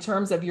in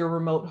terms of your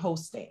remote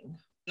hosting?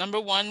 Number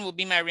one will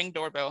be my Ring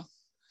doorbell.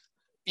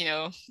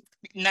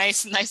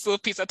 Nice little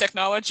piece of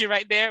technology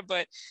right there.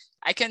 But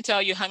I can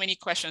tell you how many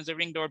questions the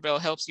Ring doorbell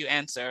helps you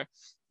answer.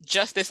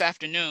 Just this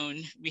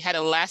afternoon, we had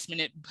a last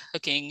minute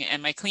booking,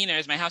 and my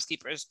cleaners, my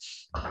housekeepers,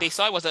 they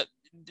saw it was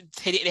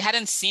they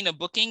hadn't seen a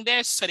booking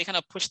there. So they kind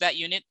of pushed that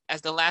unit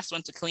as the last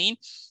one to clean.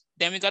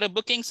 Then we got a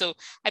booking. So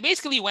I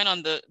basically went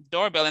on the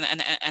doorbell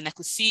and I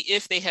could see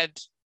if they had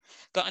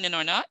gotten in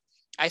or not.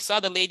 I saw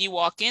the lady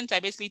walk in. So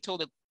I basically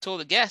told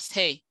the guest,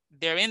 hey,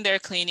 they're in there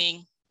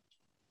cleaning.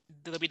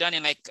 They'll be done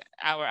in like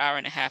hour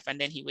and a half. And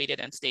then he waited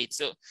and stayed.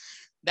 So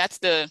that's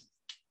the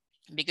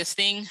biggest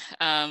thing.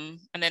 And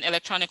then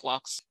electronic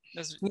locks.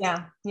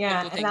 Yeah.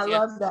 And I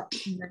love that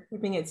you're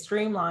keeping it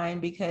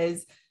streamlined,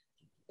 because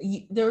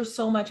there's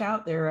so much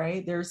out there,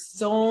 right? There's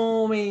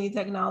so many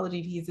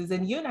technology pieces.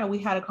 And you and I, we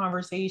had a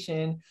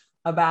conversation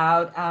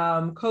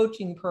about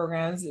coaching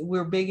programs.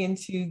 We're big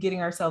into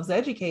getting ourselves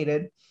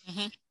educated.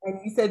 And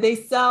you said they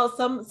sell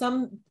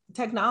some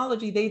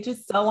technology, they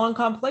just sell on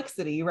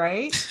complexity,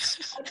 right?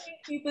 I think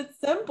keep it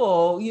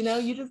simple.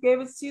 You just gave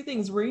us two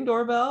things: Ring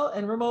doorbell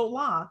and remote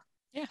lock.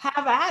 Yeah.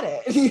 Have at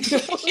it.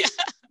 You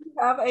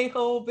have a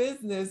whole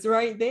business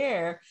right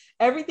there.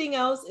 Everything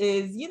else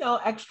is,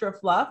 extra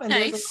fluff. And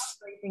there's a lot of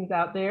great things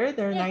out there.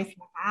 They're nice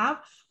to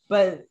have,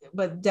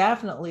 but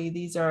definitely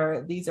these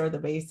are the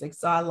basics.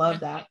 So I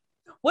love that.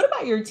 What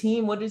about your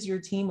team? What does your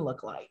team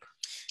look like?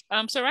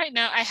 So right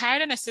now I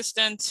hired an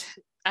assistant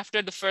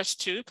after the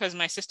first two, because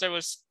my sister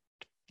was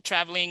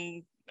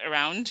traveling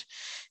around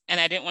and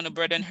I didn't want to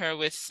burden her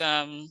with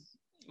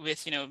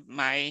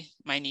my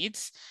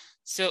needs.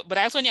 So, but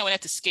I also knew I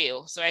wanted to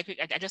scale. So I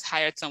just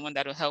hired someone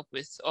that will help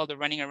with all the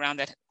running around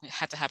that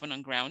had to happen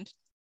on ground.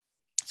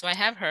 So I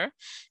have her,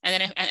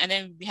 and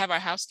then we have our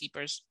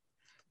housekeepers.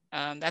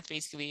 That's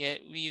basically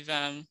it. We've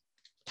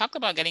talked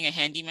about getting a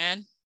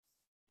handyman.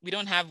 We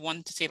don't have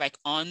one to say like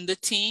on the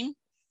team,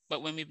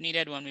 but when we've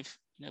needed one, we've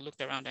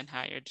looked around and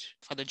hired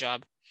for the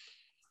job.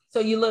 So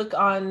you look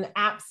on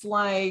apps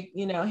like,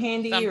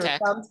 Handy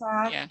Thumbtack. or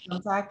Thumbtack. Yeah.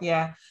 Thumbtack,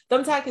 yeah.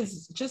 Thumbtack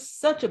is just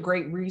such a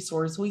great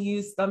resource. We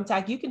use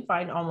Thumbtack. You can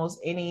find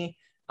almost any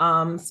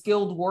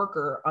skilled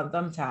worker on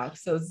Thumbtack.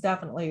 So it's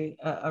definitely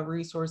a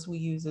resource we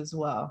use as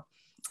well.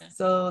 Okay.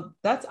 So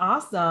that's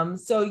awesome.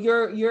 So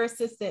your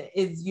assistant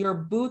is your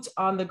boots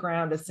on the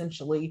ground,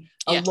 essentially,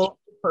 a local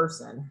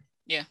person.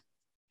 Yeah.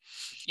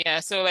 Yeah.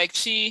 So like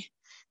she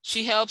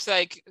helps,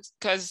 like,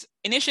 because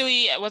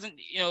initially I wasn't,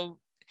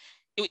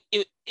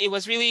 it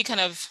was really kind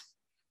of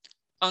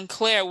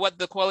unclear what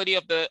the quality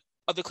of the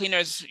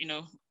cleaners,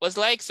 was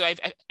like. So I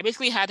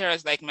basically had her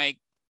as like my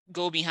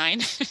go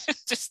behind.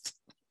 Just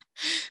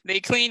they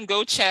clean,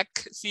 go check,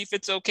 see if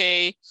it's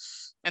okay.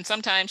 And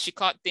sometimes she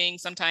caught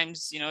things.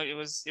 Sometimes,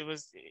 it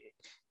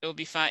will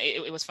be fine.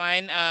 It was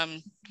fine.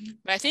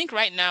 But I think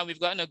right now we've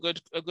gotten a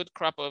good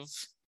crop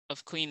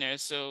of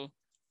cleaners. So,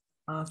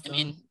 Awesome. I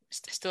mean,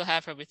 still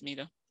have her with me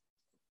though.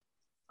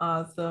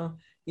 Awesome.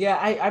 Yeah,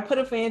 I put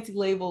a fancy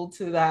label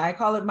to that. I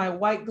call it my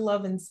white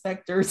glove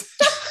inspectors.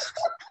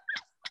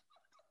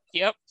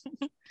 Yep.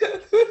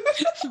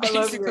 I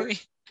love you.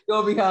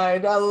 Go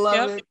behind. I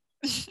love it.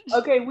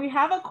 Okay, we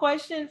have a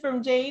question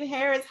from Jane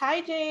Harris.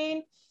 Hi,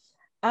 Jane.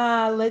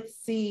 Let's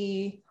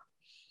see.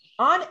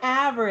 On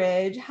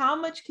average, how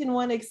much can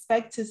one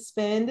expect to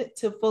spend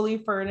to fully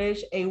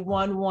furnish a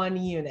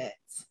 1-1 unit?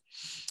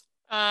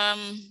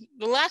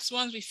 The last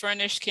ones we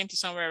furnished came to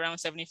somewhere around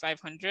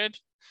 7,500.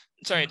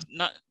 Sorry,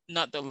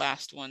 not the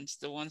last ones,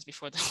 the ones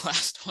before the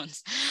last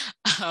ones.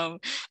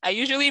 I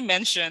usually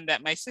mention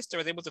that my sister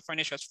was able to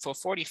furnish us for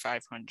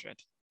 4,500.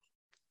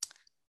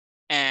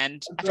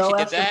 And after she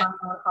did that,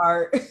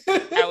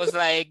 I was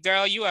like,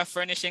 girl, you are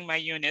furnishing my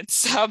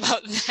units. How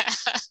about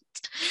that?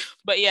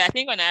 But yeah, I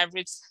think on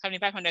average,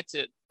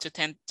 7,500 to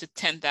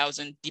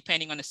 10,000,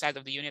 depending on the size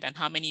of the unit and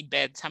how many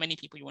beds, how many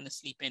people you want to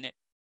sleep in it.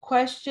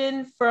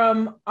 Question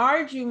from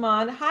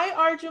Arjumand.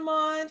 Hi,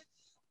 Arjumand.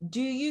 Do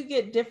you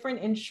get different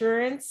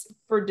insurance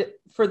for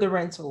the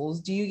rentals?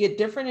 Do you get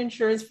different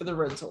insurance for the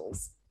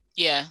rentals?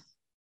 Yeah.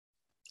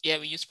 Yeah,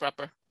 we use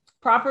proper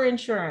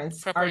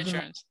insurance. Proper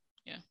insurance.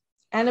 Yeah.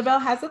 Annabelle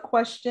has a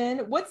question.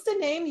 What's the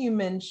name you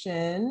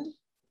mentioned?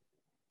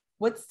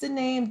 What's the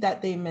name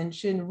that they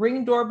mentioned?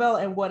 Ring doorbell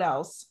and what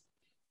else?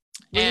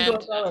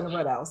 Doorbell and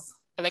what else?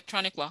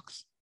 Electronic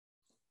locks.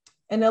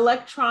 An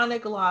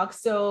electronic lock.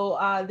 So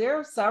there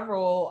are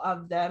several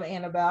of them,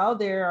 Annabelle.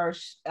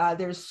 There's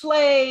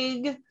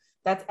Schlage.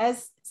 That's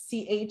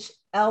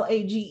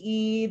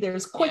SCHLAGE.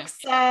 There's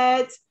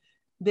Kwikset.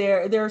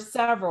 There are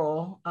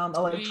several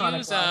electronic. We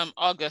use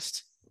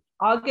August.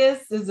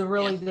 August is a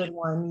really good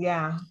one.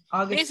 Yeah.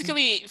 August.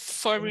 Basically,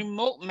 for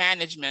remote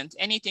management,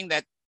 anything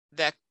that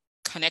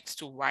connects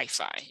to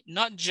Wi-Fi,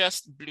 not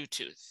just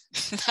Bluetooth.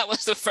 That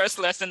was the first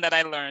lesson that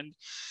I learned.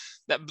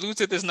 That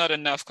Bluetooth is not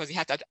enough because you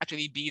have to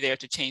actually be there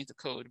to change the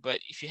code. But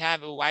if you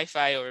have a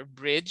Wi-Fi or a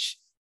bridge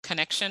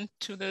connection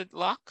to the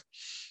lock,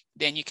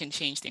 then you can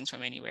change things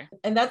from anywhere.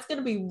 And that's going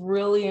to be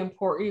really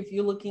important if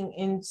you're looking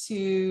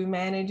into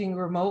managing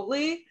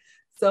remotely.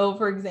 So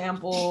for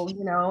example,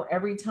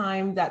 every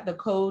time that the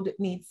code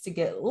needs to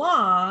get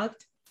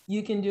locked,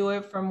 you can do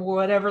it from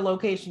whatever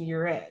location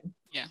you're in.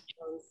 Yeah.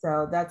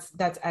 So that's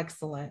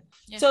excellent.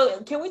 Yeah.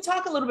 So can we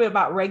talk a little bit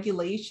about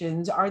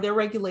regulations? Are there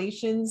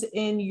regulations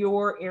in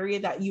your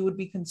area that you would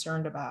be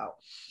concerned about?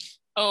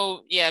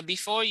 Oh yeah,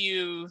 before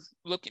you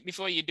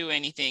do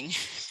anything,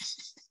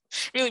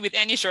 really with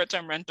any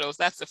short-term rentals,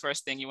 that's the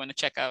first thing you want to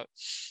check out.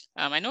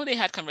 I know they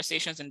had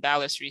conversations in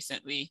Dallas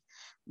recently,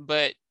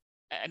 but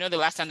I know the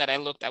last time that I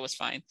looked, I was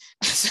fine.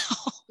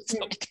 so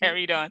I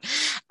carried on.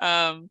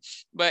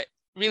 But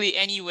really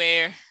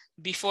anywhere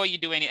before you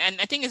do any, and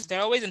I think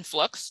they're always in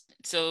flux.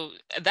 So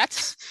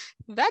that's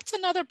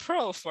another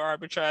pro for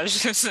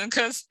arbitrage,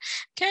 because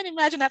can't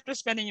imagine after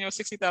spending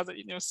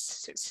 $60,000,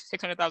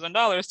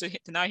 $600,000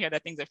 to now hear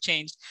that things have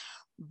changed.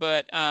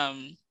 But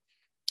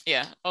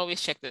yeah,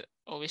 always check the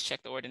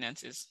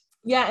ordinances.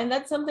 Yeah, and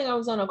that's something I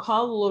was on a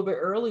call a little bit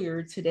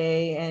earlier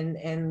today,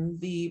 and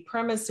the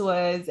premise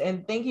was,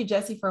 and thank you,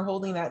 Jesse, for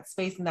holding that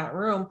space in that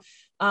room.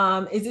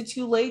 Is it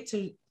too late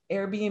to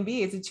Airbnb?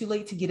 Is it too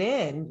late to get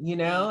in?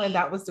 And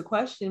that was the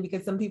question,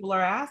 because some people are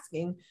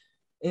asking,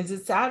 is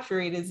it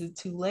saturated? Is it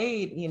too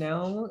late?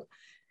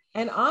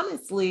 And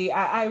honestly,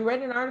 I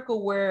read an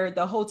article where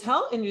the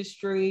hotel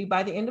industry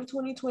by the end of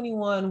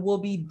 2021 will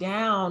be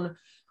down,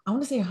 I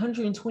want to say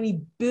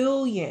 120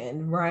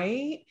 billion,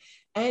 right?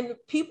 And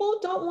people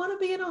don't want to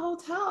be in a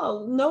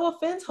hotel. No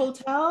offense,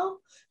 hotel.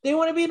 They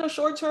want to be in a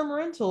short-term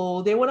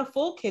rental. They want a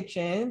full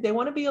kitchen. They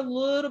want to be a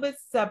little bit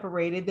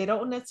separated. They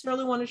don't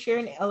necessarily want to share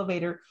an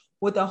elevator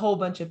with a whole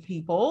bunch of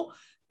people.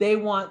 They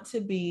want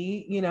to be,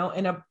 in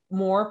a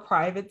more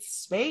private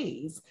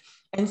space.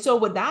 And so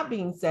with that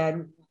being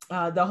said,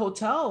 the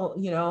hotel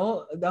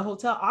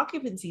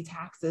occupancy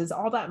taxes,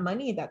 all that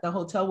money that the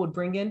hotel would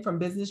bring in from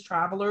business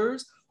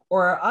travelers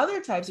or other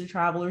types of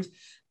travelers,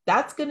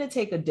 that's going to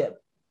take a dip.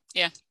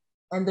 Yeah.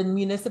 And the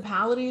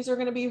municipalities are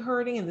going to be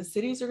hurting and the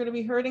cities are going to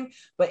be hurting.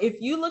 But if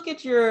you look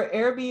at your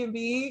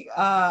Airbnb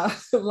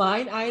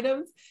line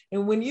items,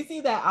 and when you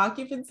see that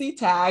occupancy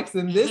tax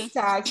and this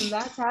tax and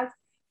that tax,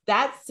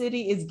 that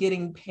city is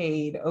getting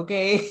paid.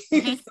 Okay.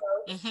 So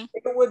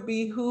it would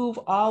behoove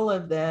all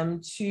of them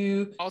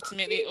to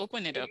ultimately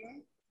open it up.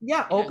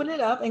 Yeah, open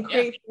it up and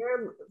create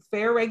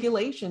fair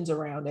regulations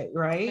around it,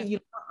 right? Yeah.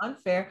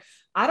 Unfair.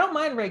 I don't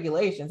mind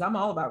regulations. I'm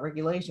all about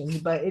regulations,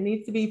 but it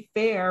needs to be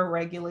fair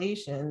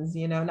regulations,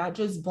 not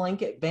just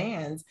blanket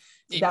bans.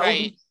 That would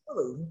be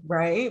silly,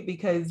 right?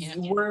 Because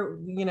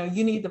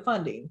you need the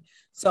funding.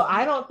 So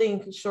I don't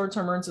think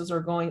short-term rentals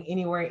are going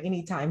anywhere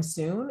anytime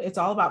soon. It's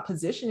all about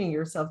positioning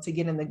yourself to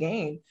get in the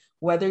game,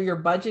 whether your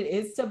budget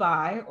is to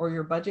buy or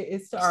your budget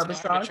is to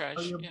arbitrage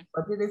or your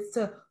budget is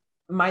to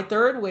my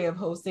third way of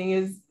hosting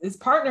is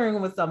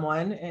partnering with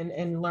someone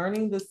and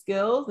learning the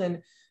skills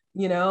and,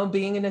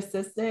 being an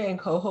assistant and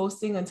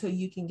co-hosting until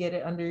you can get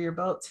it under your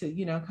belt to,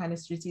 kind of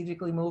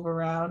strategically move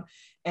around.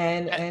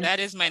 And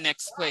that is my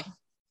next play.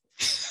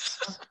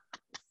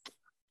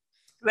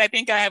 I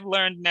think I have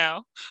learned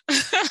now.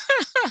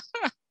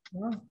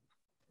 Yeah.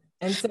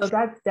 And so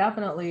that's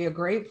definitely a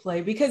great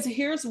play, because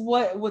here's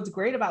what's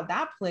great about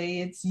that play.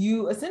 It's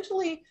you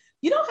essentially,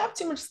 you don't have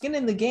too much skin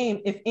in the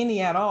game, if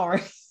any at all,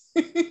 right?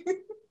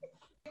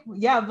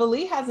 Yeah,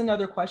 Vali has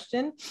another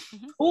question.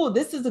 Mm-hmm. Oh,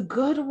 this is a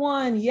good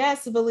one.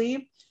 Yes,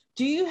 Vali.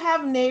 Do you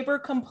have neighbor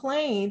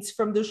complaints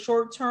from the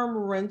short-term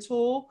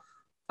rental,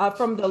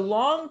 from the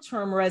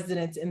long-term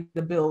residents in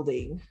the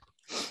building?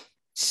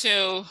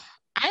 So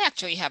I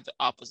actually have the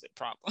opposite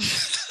problem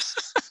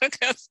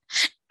because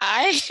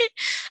I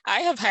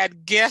have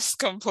had guest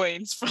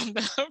complaints from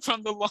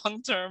the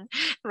long-term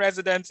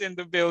residents in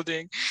the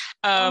building.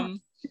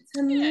 It's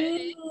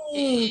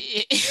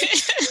amazing.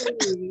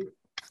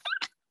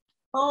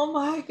 Oh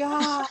my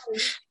God.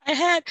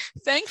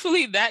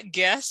 Thankfully, that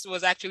guest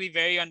was actually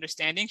very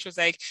understanding. She was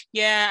like,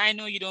 yeah, I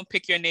know you don't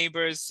pick your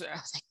neighbors. I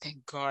was like,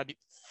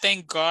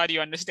 thank God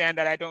you understand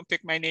that I don't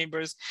pick my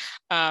neighbors.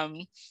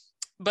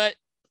 But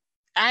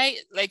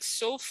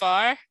so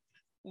far,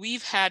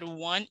 we've had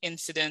one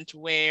incident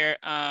where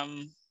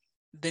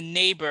the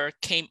neighbor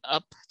came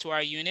up to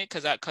our unit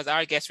because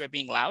our guests were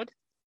being loud.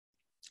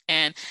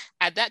 And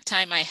at that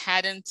time, I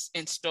hadn't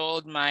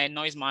installed my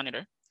noise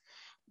monitor.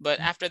 But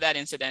after that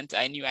incident,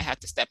 I knew I had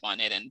to step on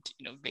it and,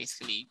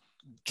 basically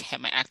get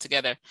my act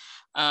together.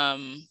 We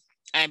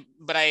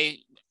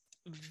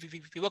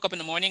woke up in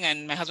the morning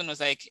and my husband was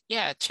like,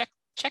 yeah, check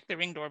the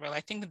Ring doorbell. I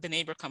think that the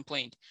neighbor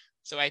complained.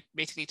 So I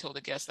basically told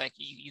the guests, like,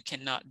 you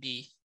cannot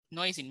be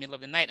noisy in the middle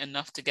of the night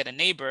enough to get a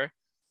neighbor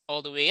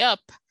all the way up.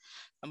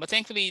 But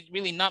thankfully,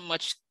 really not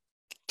much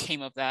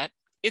came of that.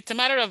 It's a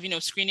matter of,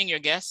 screening your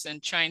guests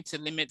and trying to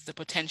limit the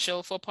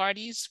potential for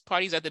parties.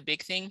 Parties are the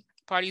big thing.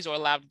 Parties or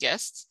loud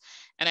guests.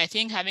 And I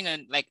think having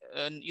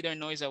either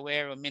noise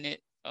aware or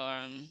minute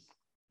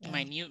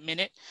minute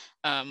minute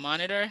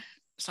monitor,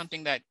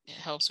 something that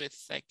helps with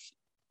like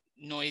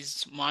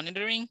noise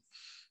monitoring,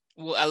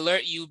 will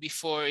alert you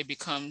before it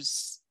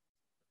becomes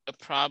a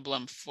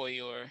problem for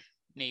your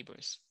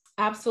neighbors.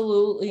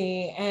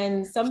 Absolutely.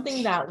 And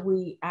something that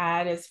we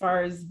add as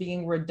far as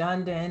being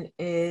redundant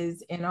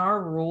is in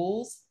our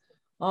rules.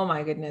 Oh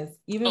my goodness.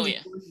 Even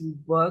before you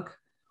book,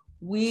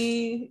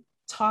 we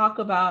talk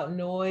about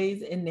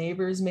noise and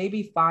neighbors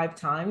maybe 5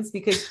 times,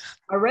 because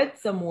I read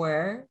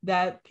somewhere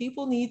that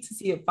people need to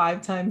see it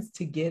 5 times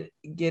to get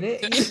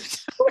it.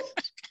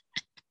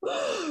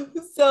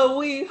 So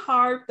we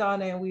harped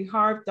on it.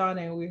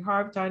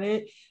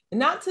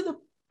 Not to the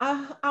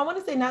I want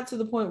to say not to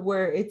the point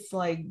where it's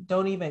like,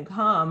 don't even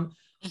come,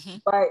 mm-hmm.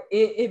 but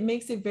it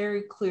makes it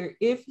very clear,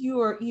 if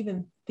you are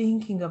even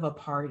thinking of a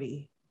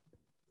party,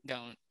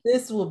 don't.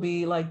 This will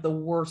be like the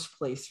worst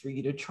place for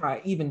you to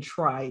try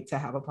to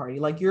have a party.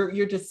 Like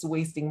you're just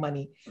wasting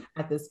money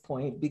at this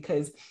point,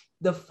 because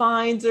the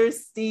fines are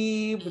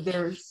steep.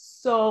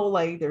 There's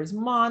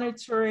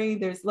monitoring.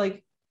 There's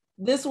like,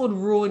 this would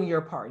ruin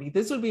your party.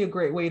 This would be a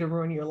great way to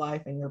ruin your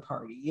life and your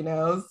party,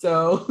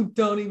 So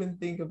don't even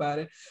think about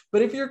it.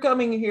 But if you're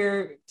coming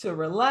here to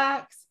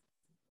relax,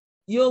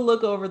 you'll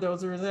look over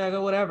those rules and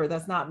go, whatever,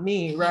 that's not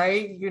me,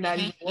 right? You're not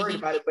even worried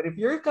about it. But if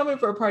you're coming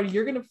for a party,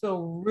 you're going to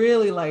feel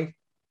really like,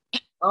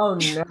 oh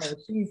no,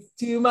 she's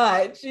too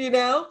much,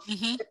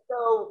 Mm-hmm.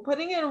 So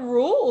putting in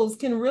rules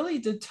can really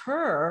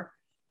deter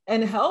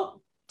and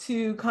help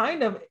to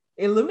kind of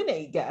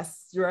eliminate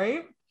guests,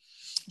 right?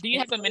 Do you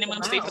have a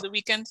minimum stay for the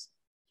weekends?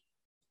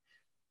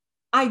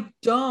 I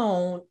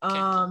don't.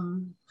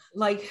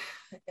 Okay.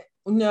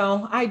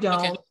 No, I don't.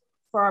 Okay.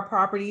 For our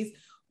properties,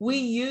 we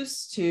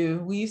used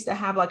to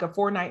have like a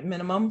 4-night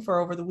minimum for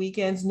over the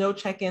weekends, no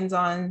check-ins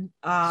on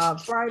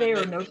Friday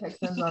or no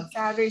check-ins on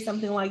Saturday,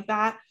 something like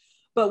that.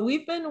 But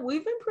we've been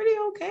pretty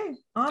okay,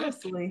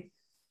 honestly.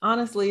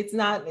 Honestly, it's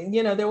not,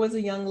 there was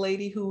a young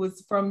lady who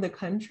was from the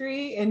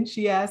country and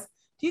she asked,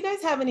 do you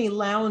guys have any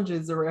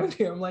lounges around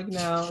here? I'm like,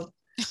 no.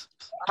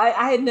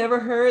 I had never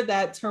heard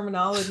that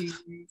terminology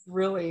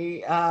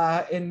really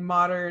in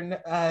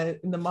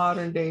the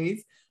modern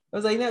days. I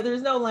was like, no,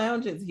 there's no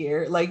lounges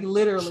here. Like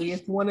literally,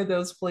 it's one of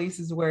those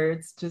places where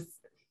it's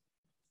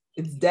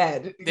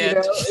dead.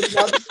 It's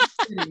not the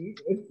big city.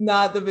 It's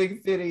not the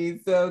big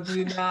city. So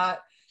do not,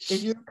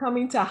 if you're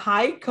coming to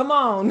hike, come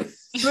on,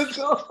 let's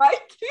go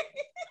hiking.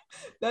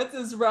 That's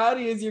as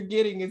rowdy as you're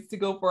getting, is to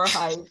go for a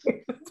hike.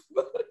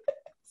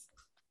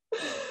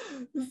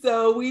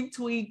 So we've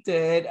tweaked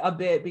it a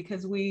bit,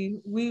 because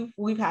we've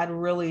had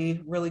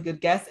really, really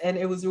good guests. And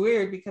it was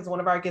weird because one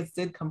of our guests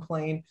did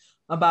complain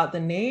about the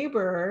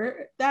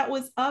neighbor that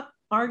was up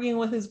arguing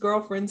with his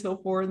girlfriend till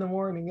 4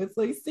 a.m. It's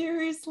like,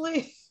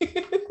 seriously.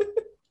 It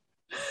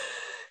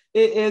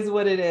is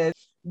what it is.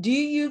 Do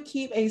you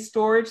keep a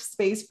storage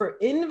space for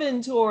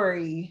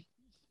inventory?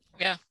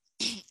 Yeah.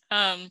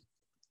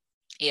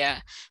 Yeah,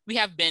 we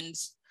have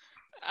bins.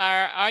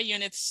 Our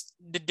units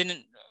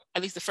didn't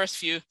at least the first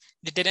few,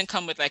 they didn't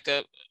come with like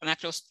an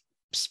actual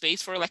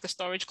space for like a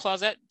storage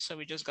closet. So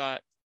we just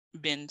got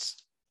bins.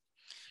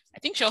 I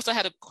think she also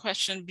had a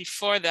question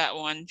before that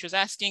one. She was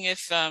asking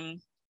if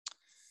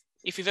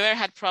you've ever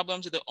had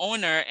problems with the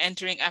owner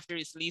entering after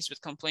his lease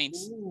with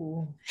complaints.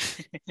 No.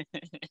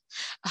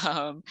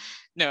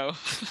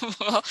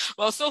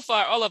 well, so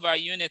far all of our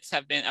units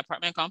have been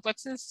apartment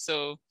complexes,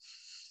 so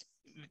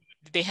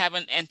they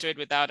haven't entered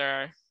without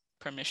our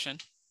permission.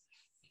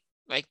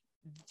 Like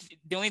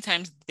the only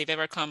times they've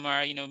ever come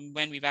are,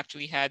 when we've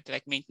actually had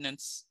like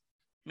maintenance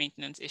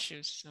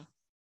issues. So.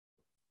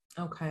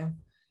 Okay.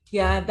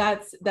 Yeah,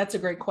 that's a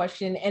great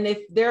question. And if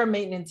there are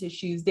maintenance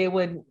issues, they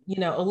would,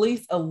 at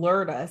least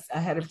alert us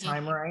ahead of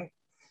time, right?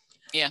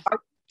 Yeah. Are you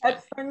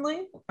pet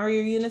friendly? Are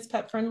your units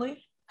pet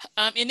friendly?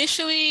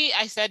 Initially,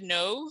 I said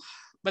no,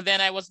 but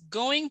then I was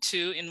going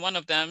to in one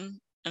of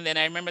them, and then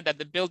I remembered that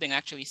the building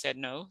actually said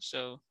no.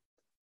 So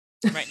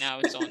right now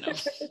it's all no.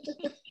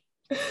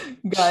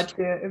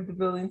 Gotcha. If the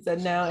building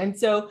said no. And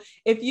so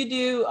if you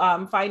do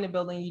find a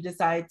building, you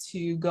decide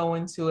to go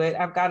into it.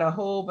 I've got a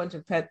whole bunch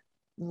of pet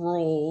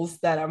rules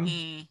that I'm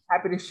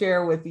happy to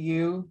share with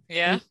you.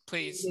 Yeah,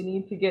 please. They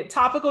need to get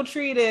topical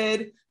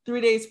treated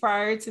 3 days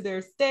prior to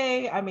their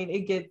stay. I mean,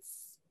 it gets,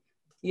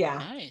 yeah.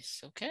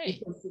 Nice. Okay.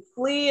 Because the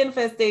flea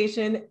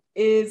infestation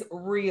is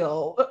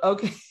real.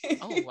 Okay.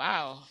 Oh,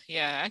 wow.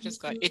 Yeah, I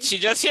just got itchy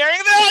just hearing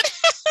that.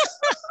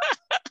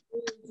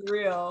 It's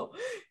real.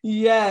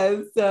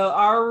 Yes. So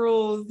our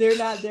rules, they're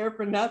not there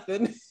for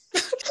nothing.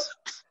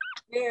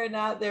 They're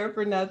not there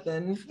for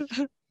nothing.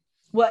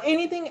 Well,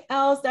 anything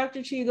else,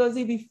 Dr.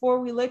 Chigozie, before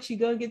we let you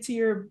go and get to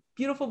your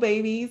beautiful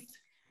babies?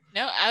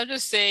 No, I'll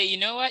just say, you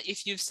know what?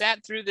 If you've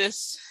sat through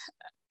this,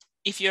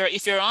 if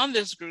you're on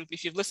this group,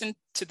 if you've listened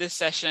to this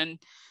session,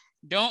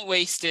 don't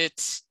waste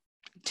it.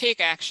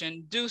 Take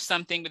action. Do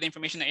something with the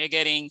information that you're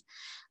getting.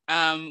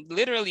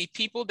 Literally,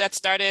 people that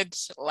started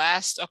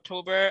last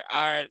October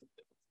are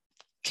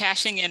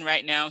cashing in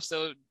right now.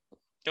 So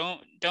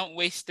don't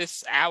waste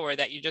this hour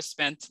that you just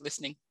spent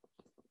listening.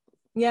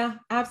 Yeah,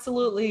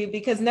 absolutely.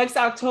 Because next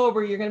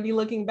October, you're going to be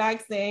looking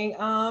back saying,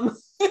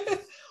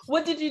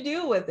 what did you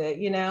do with it?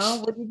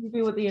 What did you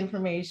do with the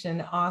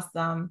information?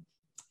 Awesome.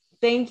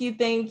 Thank you.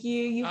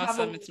 You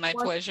awesome. It's my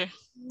pleasure.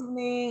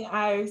 Evening.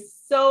 I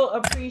so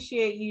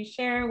appreciate you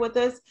sharing with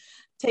us,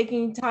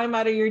 taking time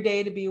out of your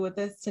day to be with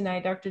us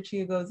tonight, Dr.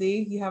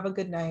 Chigozie. You have a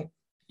good night.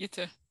 You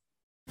too.